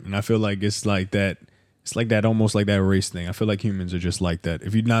different, and I feel like it's like that. It's like that, almost like that race thing. I feel like humans are just like that.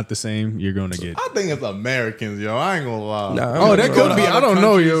 If you're not the same, you're gonna get. I think it's Americans, yo. I ain't gonna lie. Nah, Oh, that Go could to be. other I don't know,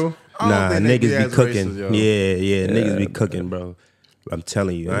 countries. yo. I don't nah, think they niggas as be cooking. racist, yo. Yeah, niggas be cooking, bro. I'm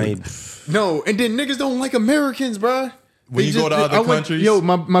telling you, I ain't. No, and then niggas don't like Americans, bruh. When you go to other countries? Yo,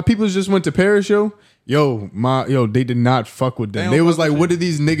 my people just went to Paris, yo. They did not fuck with them. They They don't was fuck like, with what are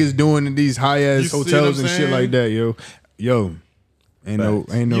these niggas doing in these high You ass see what hotels I'm and shit saying? like that, yo. Ain't no.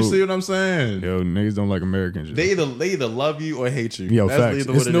 You see what I'm saying? Yo, niggas don't like Americans. Yo, They either love you or hate you. yo That's facts.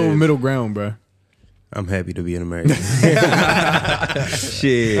 either It's what it no is. middle ground, bruh. I'm happy to be an American.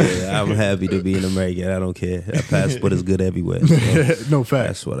 Shit, I'm happy to be an American. I don't care. That passport is good everywhere. So No facts.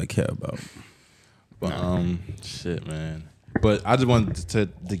 that's what I care about. But shit, man. But I just wanted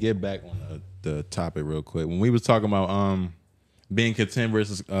to get back on the topic real quick. When we was talking about being content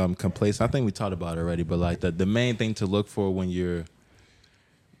versus complacent, I think we talked about it already. But like the main thing to look for when you're,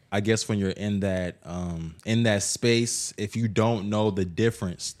 I guess when you're in that space, if you don't know the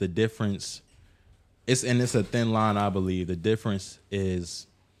difference, it's a thin line, I believe. The difference is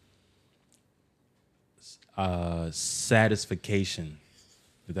satisfaction.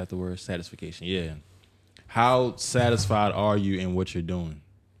 Is that the word? Satisfaction, yeah. How satisfied are you in what you're doing?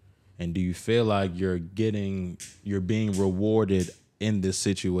 And do you feel like you're being rewarded in this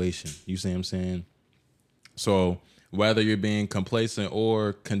situation? You see what I'm saying? So whether you're being complacent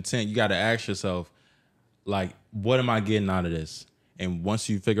or content, you got to ask yourself, like, what am I getting out of this? And once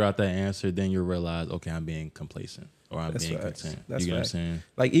you figure out that answer, then you realize, okay, I'm being complacent or I'm That's being facts. content. That's you get facts. what I'm saying?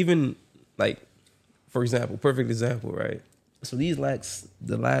 Like even like, for example, perfect example, right? So the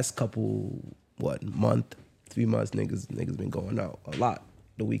last couple month, 3 months, niggas been going out a lot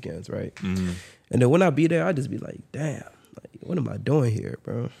the weekends, right? Mm-hmm. And then when I be there, I just be like, damn, like what am I doing here,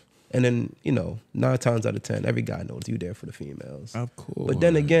 bro? And then 9 times out of 10, every guy knows you there for the females. Of course. But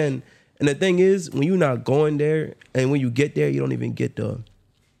then again, and the thing is, when you're not going there, and when you get there, you don't even get the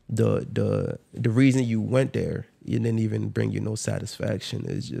the reason you went there, it didn't even bring you no satisfaction.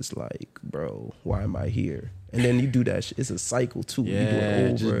 It's just like, bro, why am I here? And then you do that shit. It's a cycle too. You do Yeah,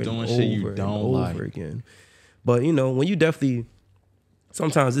 it just over and doing over shit you and don't over like. again. But you know, when you definitely,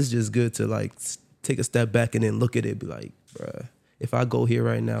 sometimes it's just good to like take a step back and then look at it, be like, bruh, if I go here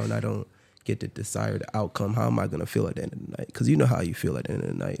right now and I don't get the desired outcome, how am I gonna feel at the end of the night? Because you know how you feel at the end of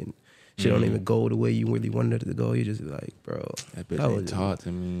the night, and shit don't even go the way you really wanted it to go. You just be like, bro, That bitch how ain't was it? talk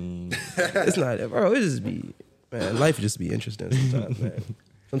to me. It's not, bro. It just be, man. Life just be interesting sometimes, man.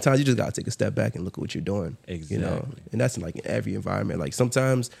 Sometimes you just gotta take a step back and look at what you're doing. You know, Exactly. and that's like in every environment. Like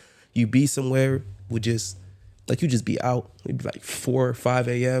sometimes you be somewhere with just like you just be out. It'd be like 4 or 5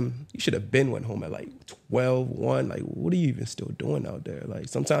 a.m. You should have been went home at like 12, 1. Like, what are you even still doing out there? Like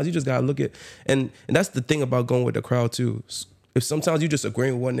sometimes you just gotta look at, and that's the thing about going with the crowd too. If sometimes you just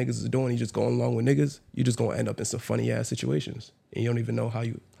agreeing with what niggas is doing, you just going along with niggas, you just gonna end up in some funny ass situations, and you don't even know how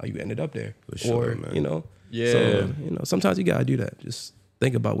you ended up there. For sure, or man. you know, Yeah. So you know, sometimes you gotta do that. Just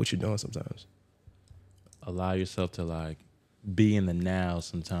think about what you're doing. Sometimes. Allow yourself to like be in the now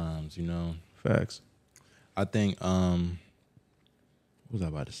sometimes, you know. Facts. I think what was I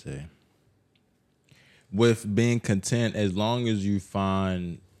about to say? With being content, as long as you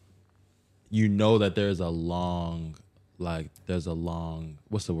find, you know that there's a long,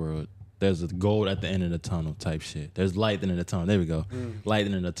 what's the word? There's a goal at the end of the tunnel type shit. There's light at the end of the tunnel. There we go. Light at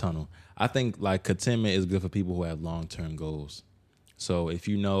the end of the tunnel. I think like contentment is good for people who have long-term goals. So if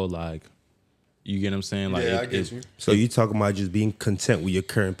you know, like, you get what I'm saying? Like, Yeah, I get you. So you talking about just being content with your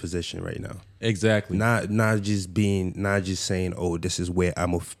current position right now, Exactly. not just saying, oh, this is where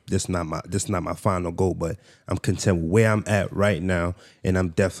this not my final goal, but I'm content with where I'm at right now, and I'm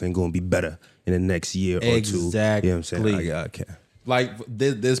definitely going to be better in the next year or two. Exactly. You know what I'm saying? Okay. Like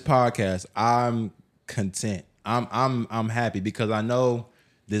this podcast, I'm content. I'm happy because I know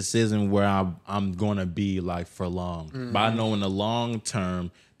this isn't where I'm gonna be like for long. But I know in the long term,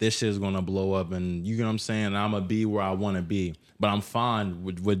 this shit is gonna blow up, and you get what I'm saying. I'm gonna be where I want to be. But I'm fine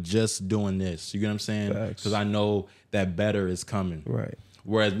with just doing this. You get what I'm saying? Facts. Because I know that better is coming. Right.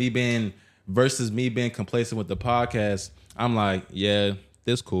 Whereas me being complacent with the podcast, I'm like, yeah,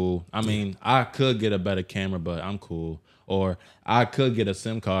 this cool. I mean, I could get a better camera, but I'm cool. Or I could get a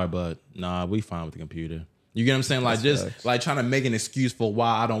SIM card, but nah, we fine with the computer. You get what I'm saying? Like That's just facts. like trying to make an excuse for why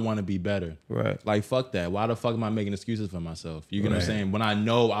I don't want to be better. Right. Like fuck that. Why the fuck am I making excuses for myself? You get what I'm saying? When I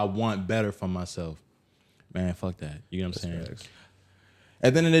know I want better for myself. Man, fuck that. You get what I'm saying? Facts.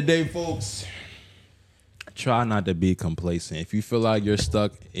 At the end of the day, folks, try not to be complacent. If you feel like you're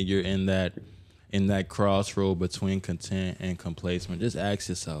stuck and you're in that crossroad between content and complacement, just ask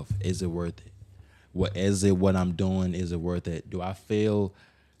yourself, is it worth it? What I'm doing, is it worth it? Do I feel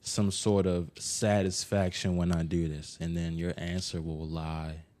some sort of satisfaction when I do this? And then your answer will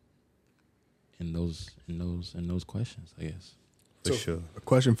lie in those questions, I guess. For sure. A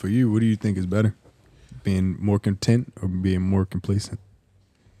question for you: what do you think is better, being more content or being more complacent?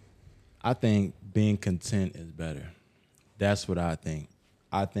 I think being content is better. That's what I think.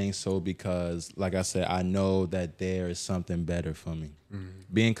 I think so because, like I said, I know that there is something better for me.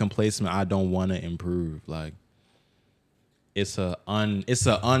 Being complacent, I don't want to improve. Like, it's a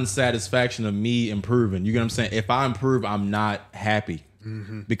unsatisfaction of me improving. You get what I'm saying? If I improve, I'm not happy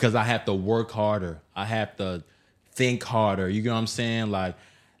because I have to work harder. I have to think harder. You get what I'm saying? Like,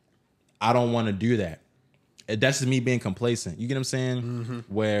 I don't want to do that. That's just me being complacent. You get what I'm saying?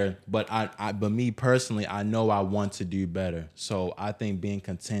 But me personally, I know I want to do better. So I think being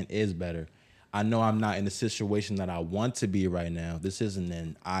content is better. I know I'm not in the situation that I want to be right now. This isn't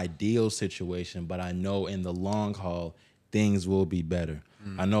an ideal situation, but I know in the long haul, things will be better.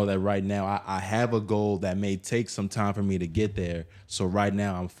 I know that right now I have a goal that may take some time for me to get there. So right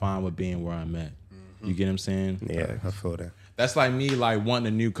now I'm fine with being where I'm at. You get what I'm saying? Yeah, I feel that. That's like me like wanting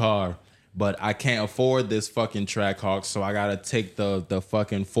a new car, but I can't afford this fucking Trackhawk, so I gotta take the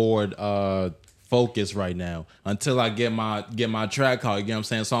fucking Ford Focus right now until I get my Trackhawk. You know what I'm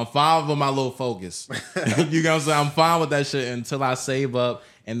saying? So I'm fine with my little Focus. You know what I'm saying? I'm fine with that shit until I save up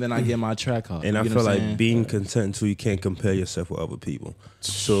and then I get my Trackhawk. And You I get feel what I'm like saying? being content too, you can't compare yourself with other people.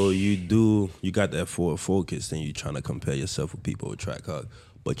 So you got that Ford Focus, and you're trying to compare yourself with people with Trackhawk,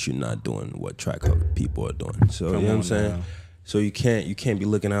 but you're not doing what Trackhawk people are doing. So you know what I'm saying? now. So you can't be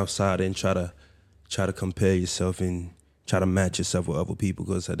looking outside and try to compare yourself and try to match yourself with other people,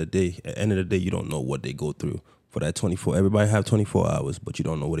 because at the end of the day, you don't know what they go through for that 24. Everybody have 24 hours, but you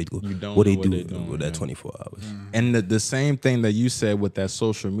don't know what they do. You don't what know they what do they doing, with that man. 24 hours. And the same thing that you said with that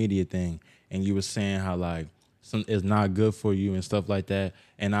social media thing, and you were saying how like it's not good for you and stuff like that.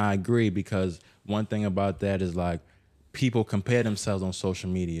 And I agree, because one thing about that is like people compare themselves on social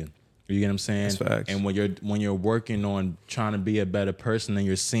media. You get what I'm saying? That's facts. And when you're working on trying to be a better person and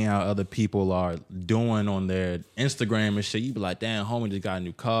you're seeing how other people are doing on their Instagram and shit, you be like, damn, homie just got a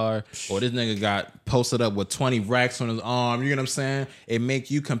new car, or this nigga got posted up with 20 racks on his arm. You get what I'm saying? It make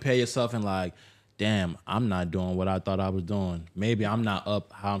you compare yourself and like, damn, I'm not doing what I thought I was doing. Maybe I'm not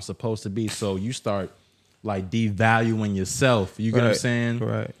up how I'm supposed to be. So you start like devaluing yourself. You get what I'm saying?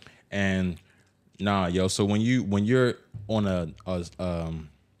 Right. And nah, yo. So when you're on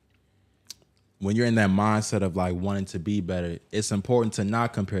when you're in that mindset of like wanting to be better, it's important to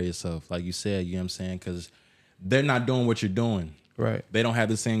not compare yourself, like you said. You know what I'm saying? Because they're not doing what you're doing. Right. They don't have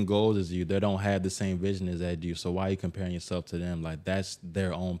the same goals as you. They don't have the same vision as you. So why are you comparing yourself to them? Like, that's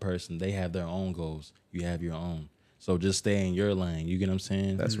their own person. They have their own goals. You have your own. So just stay in your lane. You get what I'm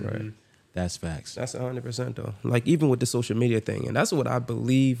saying? That's right. That's facts. That's 100% though. Like even with the social media thing, and that's what I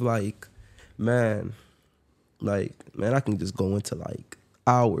believe. Like, man, I can just go into like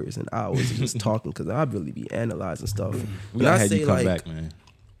hours and hours of just talking because I really be analyzing stuff. We gotta have you come back, man.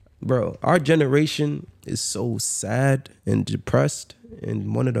 Bro, our generation is so sad and depressed,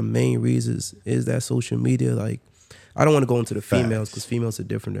 and one of the main reasons is that social media. Like, I don't want to go into the females because females are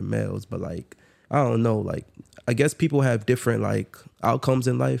different than males, but like, I don't know, like, I guess people have different like outcomes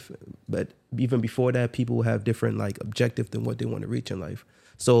in life, but even before that, people have different like objectives than what they want to reach in life.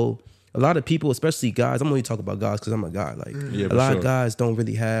 So a lot of people, especially guys, I'm only talking about guys because I'm a guy. Like a lot of guys don't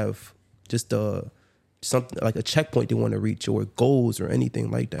really have just something like a checkpoint they want to reach or goals or anything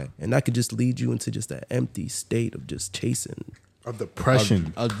like that, and that could just lead you into just an empty state of just chasing Of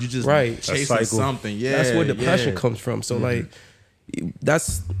depression. You just Right. chasing something. Yeah, that's where depression comes from. So like,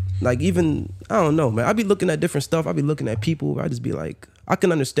 that's like, even I don't know, man. I be looking at different stuff. I be looking at people. I just be like, I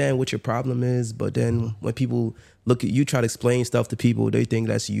can understand what your problem is, but then when people look at you, try to explain stuff to people, they think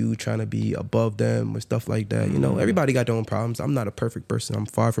that's you trying to be above them or stuff like that. You know, everybody got their own problems. I'm not a perfect person. I'm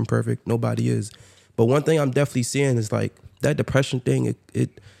far from perfect. Nobody is. But one thing I'm definitely seeing is like that depression thing.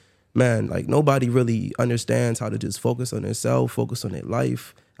 It man, like nobody really understands how to just focus on themselves, focus on their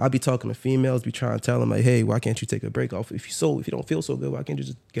life. I be talking to females, be trying to tell them like, hey, why can't you take a break off? If you don't feel so good, why can't you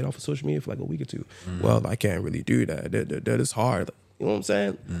just get off of social media for like a week or two? Well, I can't really do that. That is hard. You know what I'm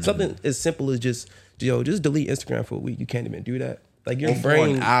saying? Something as simple as just delete Instagram for a week. You can't even do that. Like your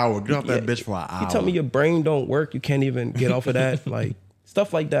brain, for an hour. Get off that bitch for an hour. You tell me your brain don't work. You can't even get off of that. Like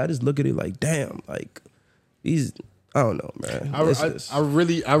stuff like that. I just look at it like, damn. Like these, I don't know, man.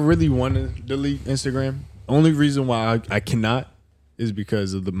 I really want to delete Instagram. Only reason why I cannot is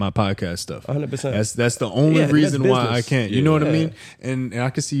because of my podcast stuff. 100%. That's the only reason why I can't. You know what I Yeah. mean? And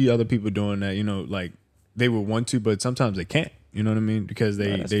I can see other people doing that. You know, like they would want to, but sometimes they can't. You know what I mean? Because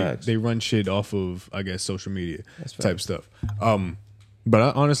they run shit off of, I guess, social media type stuff.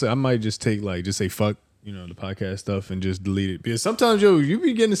 But honestly, I might just say fuck, you know, the podcast stuff and just delete it. Because sometimes, you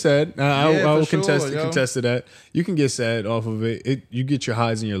be getting sad. I will contest to that. You can get sad off of it. You get your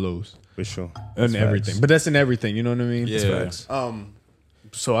highs and your lows. For sure. And everything. But that's in everything, you know what I mean? Yeah.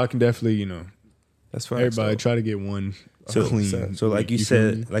 So I can definitely, you know, That's right. everybody try to get one clean. So like you feel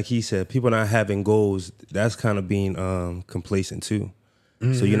said, me? like he said, people not having goals, that's kind of being complacent too.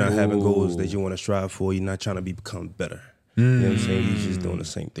 So you're not having goals that you want to strive for. You're not trying to become better. You know what I'm saying? You're just doing the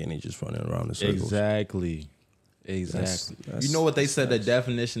same thing. You're just running around in circles. Exactly. You know what they said the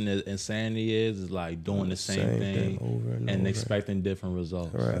definition of insanity is like doing the same thing over and and over. expecting different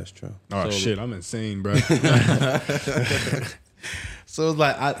results. Right. That's true. Oh So- shit, I'm insane, bro. So it's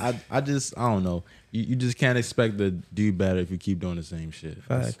like I don't know. You just can't expect to do better if you keep doing the same shit.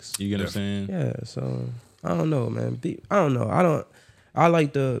 Facts. You get what I'm saying? Yeah, so I don't know, man. I don't know. I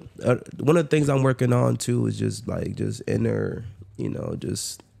like one of the things I'm working on too is just inner, you know,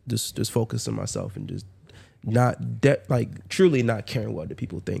 just focus on myself and just truly not caring what other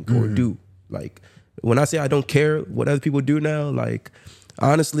people think or do. Like when I say I don't care what other people do now, like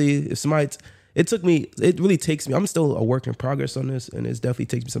honestly, if somebody it really takes me, I'm still a work in progress on this, and it definitely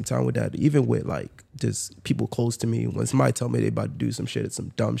takes me some time with that. Even with like just people close to me, when somebody tell me they about to do some shit, it's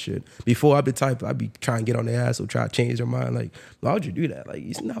some dumb shit. Before I'd be trying to get on their ass or try to change their mind. Like, why would you do that? Like,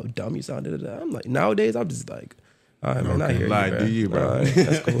 you know how dumb you sounded. I'm like, nowadays I'm just like, all right, man, I hear Like, you, man. do you, bro? All right,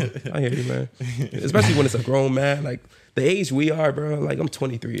 that's cool. I hear you, man. Especially when it's a grown man. Like the age we are, bro. Like I'm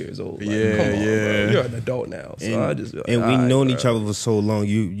 23 years old. Like, Yeah, come on, yeah. bro. You're an adult now, so I just And we all right, known bro. each other for so long.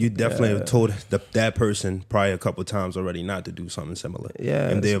 You definitely have told that person probably a couple times already not to do something similar. Yeah,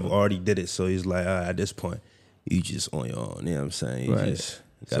 and they that's have already did it. So he's like, at this point, you just on your own. You know what I'm saying? You Right. just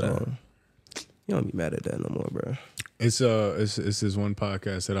gotta. So, you don't be mad at that no more, bro. It's this one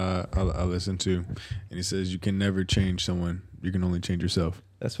podcast that I listen to, and he says you can never change someone. You can only change yourself.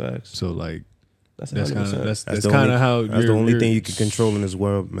 That's facts. So like, That's That's kind 100%. of that's the kind only- of how That's the only you're- thing you can control in this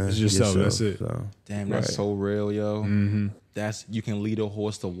world, man. It's yourself, that's it. So. Damn, that's Right. so real, yo. Mm-hmm. That's you can lead a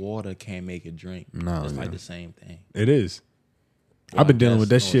horse to water, can't make it drink. No, it's yeah. like the same thing. It is. Well, I've been I dealing with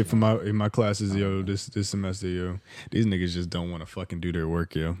that guess, no, shit it's for in my classes, yo. This semester, yo. These niggas just don't want to fucking do their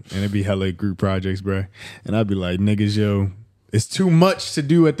work, yo. And it be hella group projects, bruh. And I'd be like, niggas, yo, it's too much to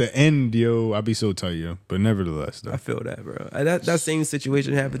do at the end, yo. I'd be so tight, yo. But nevertheless, I though. feel that, bro. That same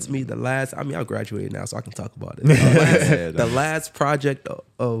situation happened to me I graduated now, so I can talk about it. The last project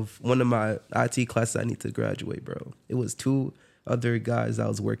of one of my IT classes I need to graduate, bro. It was 2 other guys that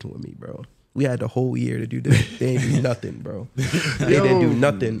was working with me, bro. We had the whole year to do this. They didn't do nothing, bro. They didn't do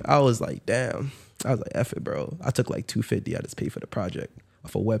nothing. I was like, damn. I was like, F it, bro. I took like $250. I just paid for the project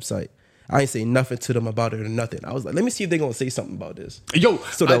off a website. I ain't say nothing to them about it or nothing. I was like, let me see if they're gonna say something about this. Yo,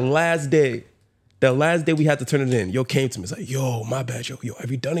 So the last day we had to turn it in, yo came to me, it's like, yo, my bad, yo,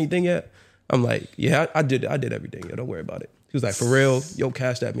 have you done anything yet? I'm like, yeah, I did everything, yo, don't worry about it. He was like, for real? Yo,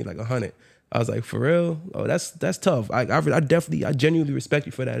 cashed at me like 100. I was like, for real? Oh, that's tough. I genuinely respect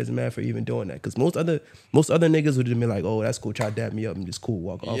you for that as a man for even doing that. Because most other niggas would have been like, oh, that's cool, try to dab me up and just cool,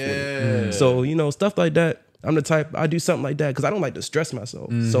 walk off with it. So, stuff like that, I'm the type, I do something like that because I don't like to stress myself.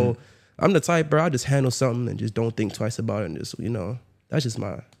 So I'm the type, bro, I just handle something and just don't think twice about it and just,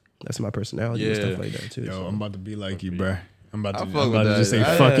 that's my personality and stuff like that too. yo, so. I'm about to be like you, bruh. I'm about I to, fuck I'm with about to that. just say,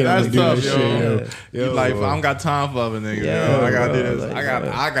 That- fuck it, I'm that's gonna do tough, this yo. shit, yo. You like, I don't got time for other niggas. Yeah, yo. I gotta do bro, this. like,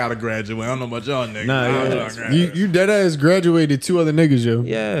 I gotta graduate. I don't know about y'all niggas. Nah, I'm yeah. not graduating. You dead ass graduated 2 other niggas, yo.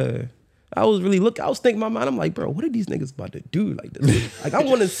 Yeah. I was thinking in my mind, I'm like, bro, what are these niggas about to do like this? Like, I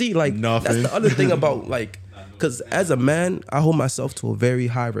want to see, like, Nothing. that's the other thing about, like, because as a man, I hold myself to a very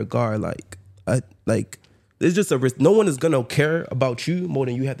high regard. Like, there's just a risk. No one is going to care about you more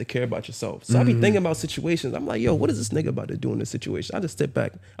than you have to care about yourself. So I be thinking about situations. I'm like, yo, what is this nigga about to do in this situation? I just step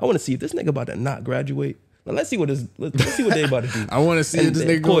back. I want to see if this nigga about to not graduate. Now, let's see what they about to do. I want to see if this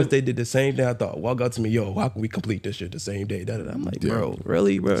nigga Of course, going. they did the same thing. I thought, walk out to me, yo, how can we complete this shit the same day? I'm like, bro,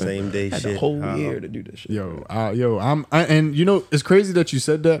 really, bro? Same day I had shit. the whole year to do this shit. Yo, and it's crazy that you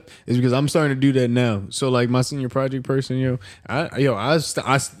said that is because I'm starting to do that now. So like my senior project person,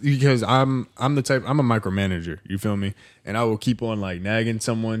 because I'm the type, I'm a micromanager. You feel me? And I will keep on like nagging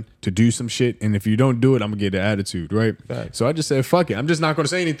someone to do some shit, and if you don't do it, I'm gonna get the attitude, right? Facts. So I just said fuck it. I'm just not gonna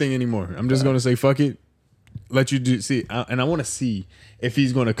say anything anymore. I'm just gonna say fuck it. Let you do and I want to see if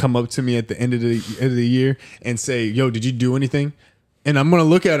he's going to come up to me at the end of the year and say, yo, did you do anything? And I'm going to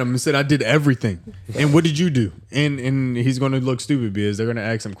look at him and say, I did everything. And what did you do? And he's going to look stupid because they're going to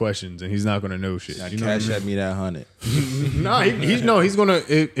ask him questions and he's not going to know shit. Now, You know what I cash mean? at me that 100. He's going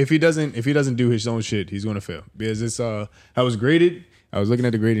to if he doesn't do his own shit, he's going to fail because it's I was graded. I was looking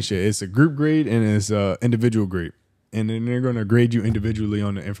at the grading shit. It's a group grade and it's individual grade. And then they're gonna grade you individually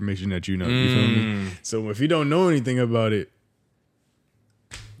on the information that you know. You feel me? So if you don't know anything about it,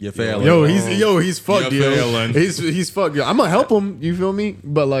 You're failing. he's fucked. You're Yo, failing. he's fucked. Yo. I'm gonna help him. You feel me?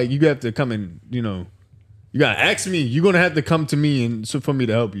 But like, you have to come and you gotta ask me. You're gonna have to come to me and so for me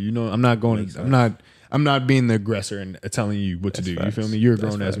to help you. You know, I'm not going. I'm not being the aggressor and telling you what to do. facts. You feel me? You're a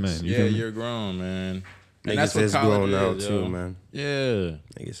That's grown ass facts. man. You Yeah, feel me? you're grown, man. And Niggas that's what is college grown out is, too, yo. man. Yeah.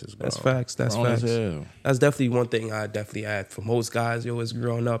 Niggas is grown. That's facts. That's Grown as facts. hell. That's definitely one thing I definitely had for most guys, is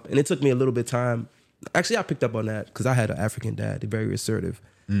growing up. And it took me a little bit of time. Actually, I picked up on that because I had an African dad, very assertive.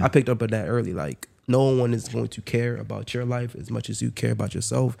 I picked up on that early. Like, no one is going to care about your life as much as you care about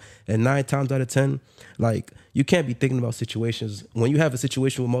yourself. And 9 times out of 10, like, you can't be thinking about situations. When you have a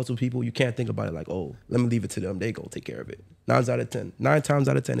situation with multiple people, you can't think about it like, oh, let me leave it to them. They go take care of it. 9 times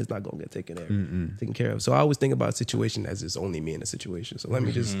out of 10, it's not going to get taken care of. So I always think about a situation as it's only me in a situation. So let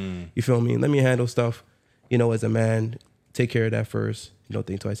me just, you feel me? Let me handle stuff, as a man, take care of that first. You don't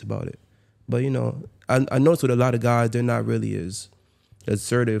think twice about it. But, I notice with a lot of guys, they're not really as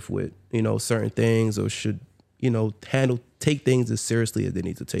assertive with, certain things or should, take things as seriously as they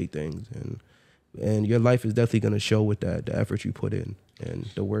need to take things. And your life is definitely going to show with that, the effort you put in and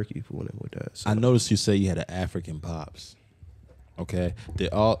the work you put in with that. So, I noticed you say you had an African pops. Okay. Did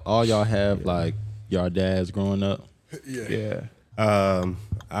all y'all have like y'all dads growing up? yeah. I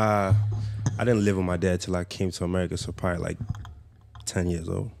didn't live with my dad till I came to America, so probably like 10 years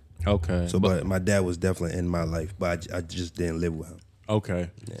old. Okay. So, but my dad was definitely in my life, but I just didn't live with him. Okay.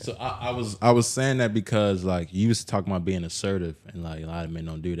 So I was saying that because like you used to talk about being assertive and like a lot of men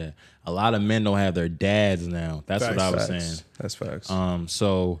don't do that. A lot of men don't have their dads now. That's what I was saying. That's facts.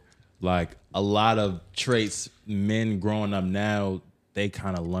 So like a lot of traits men growing up now, they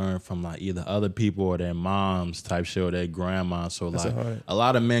kind of learn from like either other people or their moms type shit or their grandma. So like a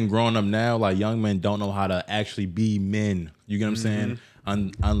lot of men growing up now, like young men don't know how to actually be men. You get what I'm saying?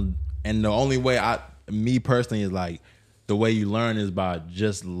 And the only way me personally is like the way you learn is by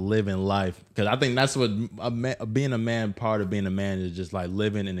just living life. Because I think that's what being a man, part of being a man is just like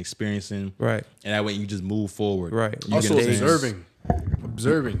living and experiencing. Right. And that way you just move forward. Right. You Also get what I'm saying?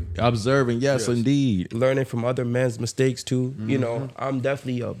 observing. Yes, indeed. Learning from other men's mistakes too. You know, I'm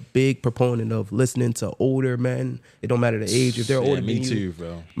definitely a big proponent of listening to older men. It don't matter the age. If they're older me than too,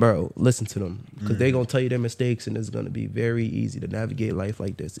 you, bro. listen to them because they're gonna tell you their mistakes, and it's gonna be very easy to navigate life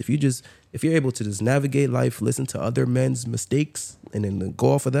like this. If you're able to just navigate life, listen to other men's mistakes, and then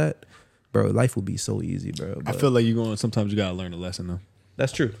go off of that, bro, life will be so easy, bro. I But feel like sometimes you gotta learn a lesson though.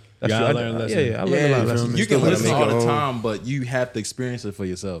 that's true. That's gotta true. learn a lesson. I learned a lot of lessons. You can gotta listen make all your the own. time, but you have to experience it for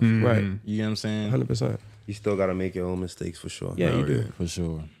yourself. Right. You know what I'm saying? 100%. You still gotta make your own mistakes for sure. Yeah, you do. For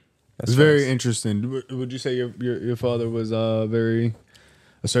sure. It's very interesting. Would you say your father was very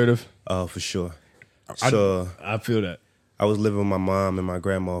assertive? For sure. So I feel that. I was living with my mom and my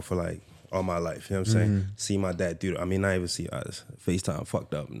grandma for like all my life. You know what I'm saying? See my dad do. I mean, not even see us. FaceTime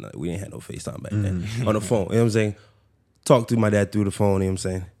fucked up. No, we didn't have no FaceTime back then. On the phone. You know what I'm saying? Talk to my dad through the phone. You know what I'm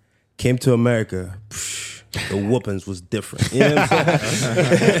saying? Came to America. The whoopings was different. You know what I'm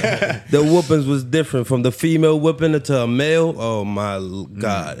saying? The whoopings was different from the female whooping to a male. Oh my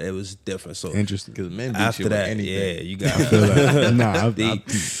God, it was different. So Interesting. Because men beat after you with that, anything. yeah, you got Nah,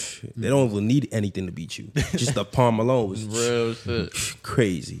 they don't even need anything to beat you. Just the palm alone was Real shit.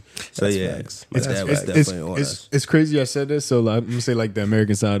 crazy. So That's yeah, facts. my dad was definitely on us. it's crazy I said this, so like, I'm gonna say like the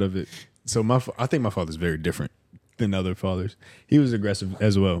American side of it. So I think my father's very different than other fathers. He was aggressive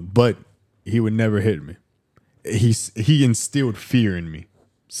as well, but he would never hit me. He instilled fear in me.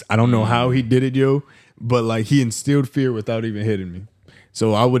 I don't know how he did it, yo, but like he instilled fear without even hitting me.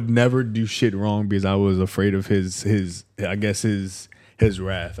 So I would never do shit wrong because I was afraid of his I guess his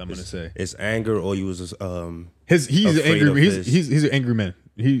wrath. I'm gonna say It's anger, or you was just he's an afraid angry of his- he's an angry man.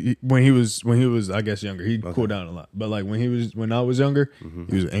 He when he was I guess younger, he cooled down a lot. But like when I was younger,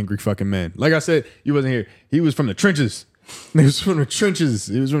 he was an angry fucking man. Like I said, he wasn't here. He was from the trenches. He was from the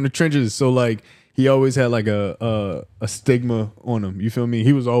trenches. So like he always had like a stigma on him. You feel me?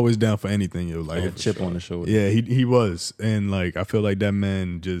 He was always down for anything. Yo, like A chip on the shoulder. yeah, he was, and like I feel like that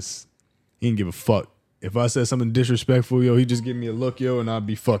man he didn't give a fuck. If I said something disrespectful, yo, he just give me a look, yo, and I'd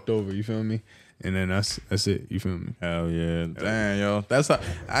be fucked over. You feel me? And then that's it. You feel me? Hell yeah. Damn, yo.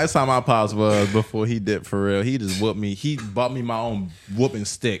 That's how my pops was before he did for real. He just whooped me. He bought me my own whooping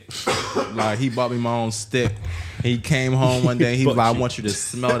stick. Like, he bought me my own stick. He came home one day. He was like, I want you to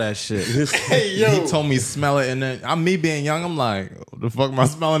smell that shit. Hey, yo. He told me smell it. And then me being young, I'm like, what the fuck am I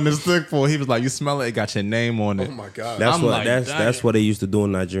smelling this stick for? He was like, you smell it. It got your name on it. Oh my God. That's I'm what like, that's what they used to do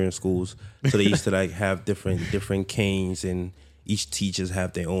in Nigerian schools. So they used to like have different canes, and each teachers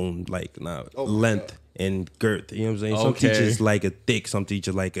have their own like length and girth. You know what I'm saying? Some Okay. teachers like a thick, some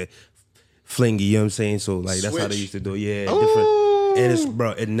teachers like a flingy. You know what I'm saying? So like that's how they Switch. used to do it. Yeah, different. And it's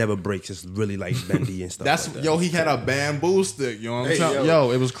it never breaks. It's really like bendy and stuff. That's like that. yo. He had a bamboo stick. You know what I'm Hey, saying?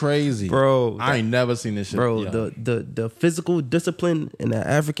 Yo, it was crazy, Bro, I ain't never seen this shit, Bro, yo. the physical discipline in an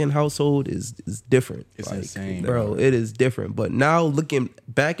African household is different. It's insane, bro. It is different. But now looking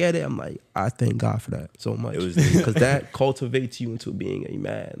back at it, I'm like, I thank God for that so much. It was- Because that cultivates you into being a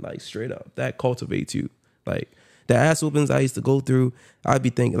man, like straight up. That cultivates you. Like the ass whoopings I used to go through, I'd be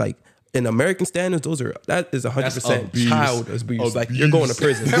thinking like, in American standards, that is 100% abuse. child abuse. Like you're going to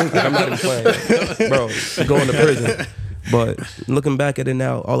prison. Like, I'm not even playing, bro. You're going to prison. But looking back at it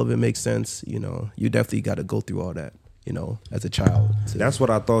now, all of it makes sense. You know, you definitely got to go through all that. You know, as a child. That's what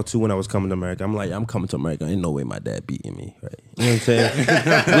I thought too when I was coming to America. I'm like, I'm coming to America. Ain't no way my dad beating me, right? You know what I'm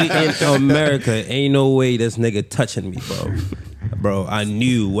saying? We in America. Ain't no way this nigga touching me, bro. Bro, I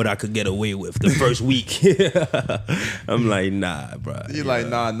knew what I could get away with the first week. I'm like, nah, bro. You like,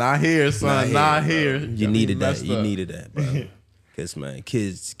 nah, not here, son, not here. You needed that. You needed that, bro. Cause man,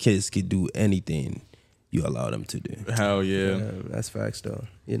 kids could do anything you allow them to do. Hell yeah. Yeah, that's facts though.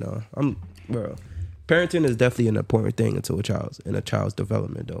 You know, bro. Parenting is definitely an important thing into a child's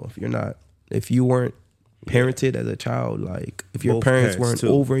development though. If you weren't parented as a child, like if your Both parents parents, weren't too.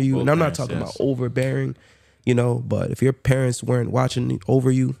 over you, Both and I'm not parents, talking yes. about overbearing, you know, but if your parents weren't watching over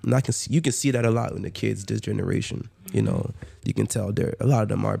you, and you can see that a lot in the kids this generation. You know, you can tell a lot of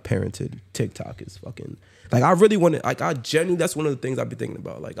them are parented. TikTok is fucking like I really want to I genuinely that's one of the things I've been thinking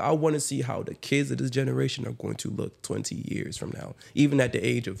about. Like I want to see how the kids of this generation are going to look 20 years from now, even at the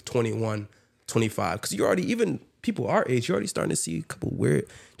age of 21, 25, because you already even people our age, you're already starting to see a couple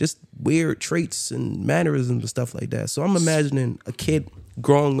weird traits and mannerisms and stuff like that. So I'm imagining a kid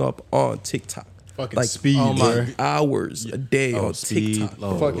growing up on TikTok. Fucking like Speed, oh my- bro. hours a day on Speed. TikTok.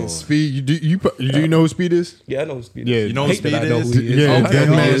 Oh, Fucking Lord. Speed. Do you know who Speed is? Yeah, I know who Speed Yeah. is. You know who Hate that I Speed know is? who he is. Yeah, Okay, that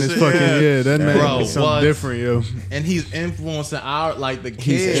oh, man is shit, fucking yeah. that man Bro, is something what? different, yo. And he's influencing our like the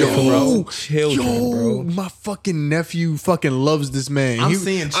He's kids, bro. children, bro. My fucking nephew fucking loves this man. I'm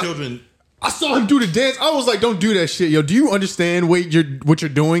seeing children. I saw him do the dance. I was like, "Don't do that shit, yo. Do you understand what you're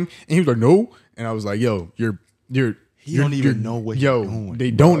doing?" And he was like, "No." And I was like, "Yo, you're He don't even know what he's yo, doing, they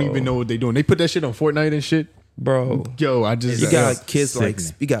don't even know what they're doing. They put that shit on Fortnite and shit. Bro. Yo, I just You got kids Sickening.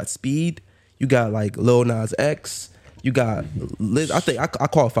 like you got Speed, you got like Lil Nas X, you got Liz. I think I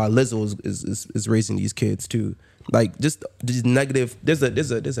qualify Lizzo is raising these kids too. Like just these negative. There's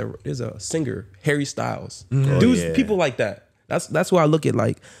a singer Harry Styles. Dudes, yeah. people like that. That's why I look at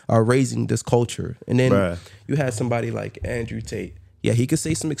like raising this culture. And then Bruh. you had somebody like Andrew Tate. Yeah, he could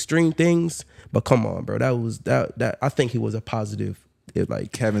say some extreme things, but come on, bro. That I think he was a positive.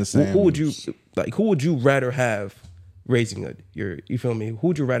 Like Kevin who would you Samuels. like? Who would you rather have raising you feel me? Who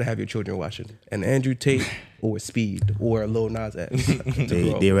would you rather have your children watching? An Andrew Tate or Speed or Lil Nas X?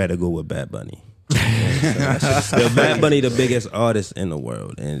 They rather go with Bad Bunny. The Bad Bunny, the biggest artist in the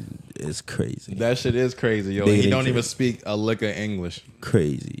world, and it's crazy, That shit is crazy, yo. They- He they don't do. even speak a lick of English.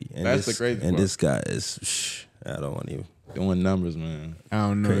 crazy. And That's this, the crazy And part. this guy is, I don't want to even. Doing numbers, man. I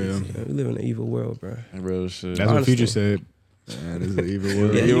don't know. Yo. Yeah, we live in an evil world, bro. Real shit. That's what Honestly. Future said. Man, this is an evil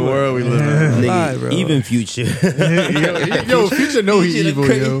world. Yeah, Your world we live in. Nigga, Lie, bro. even Future. yo, Future know he evil,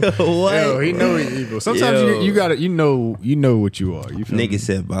 yo. What? Yo, he know he evil. Sometimes Yo. you gotta, you know what you are. You feel me? Nigga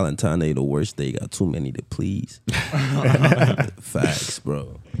said Valentine Day the worst day. Got too many to please. Facts,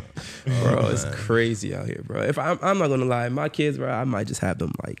 bro. Bro, it's crazy out here, bro. If I'm not gonna lie, my kids, bro, I might just have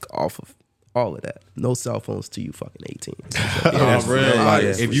them like off of all of that. No cell phones till you fucking 18. Oh, real. yeah, Like, yeah,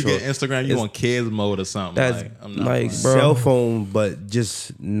 if for you sure. get Instagram, you It's- on kids mode or something. That's Like, I'm not like, lying. bro. Cell phone, but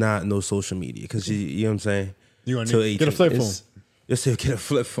just not no social media. Because you know what I'm saying? You gonna Till need, get a 18. flip phone. It's- Just say get a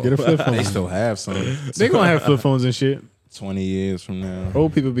flip phone. Get a flip They phone. still have some. They gonna have flip phones and shit. 20 years from now.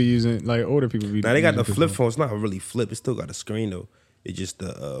 Old people be using, like older people be. Now they got the using flip phone. It's not really flip. It still got a screen though. It's just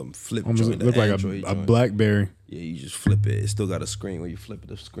the flip Almost joint. the look like Android a joint. BlackBerry. Yeah, you just flip it. It still got a screen where you flip it,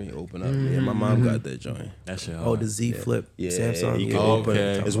 the screen open up. Yeah, my mom got that joint. That shit. Oh, the Z Flip, Yeah, Samsung. you yeah. can open Okay.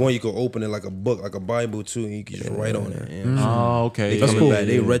 it. It's one you can open it like a book, like a Bible too, and you can just write on it. You know what I'm saying? Oh, okay. They That's coming cool. back.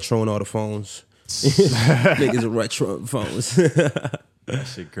 They retroing all the phones. Niggas are retro phones. That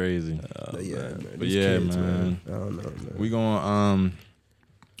shit crazy. Yeah, man. But These yeah, kids, man. I don't know, man.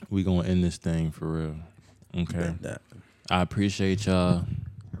 We gonna end this thing for real. Okay. That- I appreciate y'all.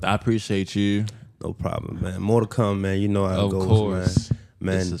 I appreciate you. No problem, man. More to come, man. You know how it Of goes, course.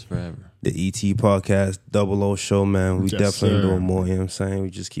 man. This Man, is forever. the ET podcast, 00 show, man. We Yes, definitely sir. doing more. You know what I'm saying? We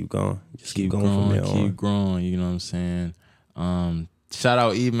just keep going. Just keep going from there keep on. growing. You know what I'm saying? Shout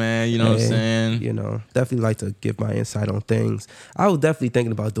out E, man. You know what I'm Hey, saying? You know, definitely like to give my insight on things. I was definitely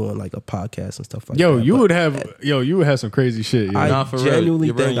thinking about doing like a podcast and stuff like Yo, that. you but would have some crazy shit. Yo. I Nah, for real. genuinely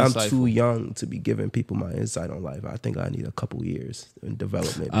You're very think I'm insightful. too young to be giving people my insight on life. I think I need a couple years in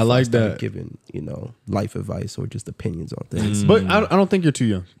development. I before like start that. Giving life advice or just opinions on things. But I don't think you're too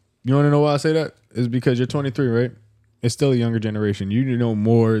young. You want to know why I say that? It's because you're 23, right? It's still a younger generation. You know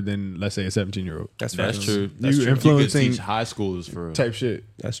more than, let's say, a 17-year-old That's That's facts. true. You influencing- You could teach high schoolers for real. type shit.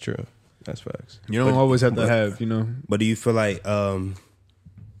 That's true. That's facts. You don't always have to have, But do you feel like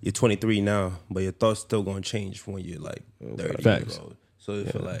you're 23 now, but your thoughts still gonna change from when you're like 30 Facts. years old? So you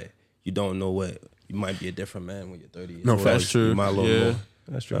feel like you don't know what you might be a different man when you're 30 years No, old. facts. That's true. You might learn Yeah. more.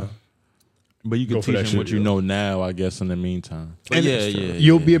 That's true. But you Go can for teach that them shit, what you yo. know now, I guess, in the meantime. But And yeah, yeah.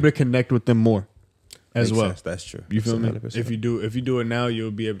 you'll yeah. be able to connect with them more as Makes well. sense. That's true. You feel me? 100%. If you do it now,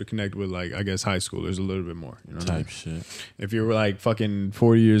 you'll be able to connect with, like, I guess high schoolers a little bit more. You know what I mean? Type shit. If you're like fucking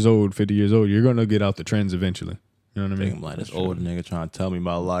 40 years old, 50 years old, you're gonna get out the trends eventually. You know what I Think mean? I'm like this old nigga trying to tell me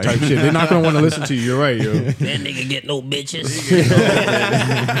about life. Type shit. They're not gonna want to listen to you. You're right, yo. That nigga get no bitches.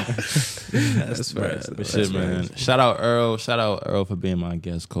 That's facts. But shit, man. Shout out Earl. Shout out Earl for being my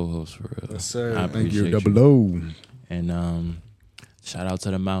guest co-host for real. Sir, I thank you, appreciate Double O. And shout out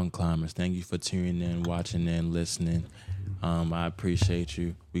to the mountain climbers. Thank you for tuning in, watching in, listening. I appreciate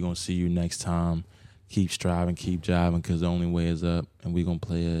you. We're gonna see you next time. Keep striving, keep jiving, because the only way is up. And we're gonna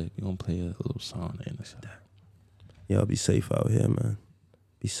play a little song in the side. Y'all be safe out here, man.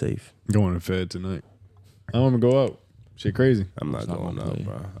 Be safe. Going to Fed tonight. I want to go out. Shit crazy. I'm not It's not going gonna out, play.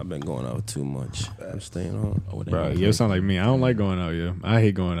 bro. I've been going out too much. I'm staying home. Oh, they Bro, gonna you play. sound like me. I don't like going out, yo. I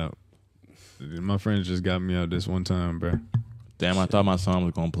hate going out. My friends just got me out this one time, bro. Damn, I thought my song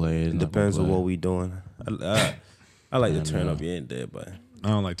was gonna play. It depends on what we doing. I like to turn Yeah. up here and there, but I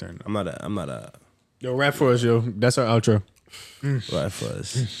don't like turning up. I'm not a Yo, rap for us, yo. That's our outro. Rap for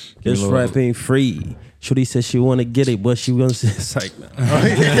us. This rap ain't free. Shorty said she want to get it, but she wants to psych now.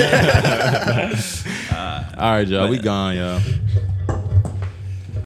 All right, y'all. We gone, y'all.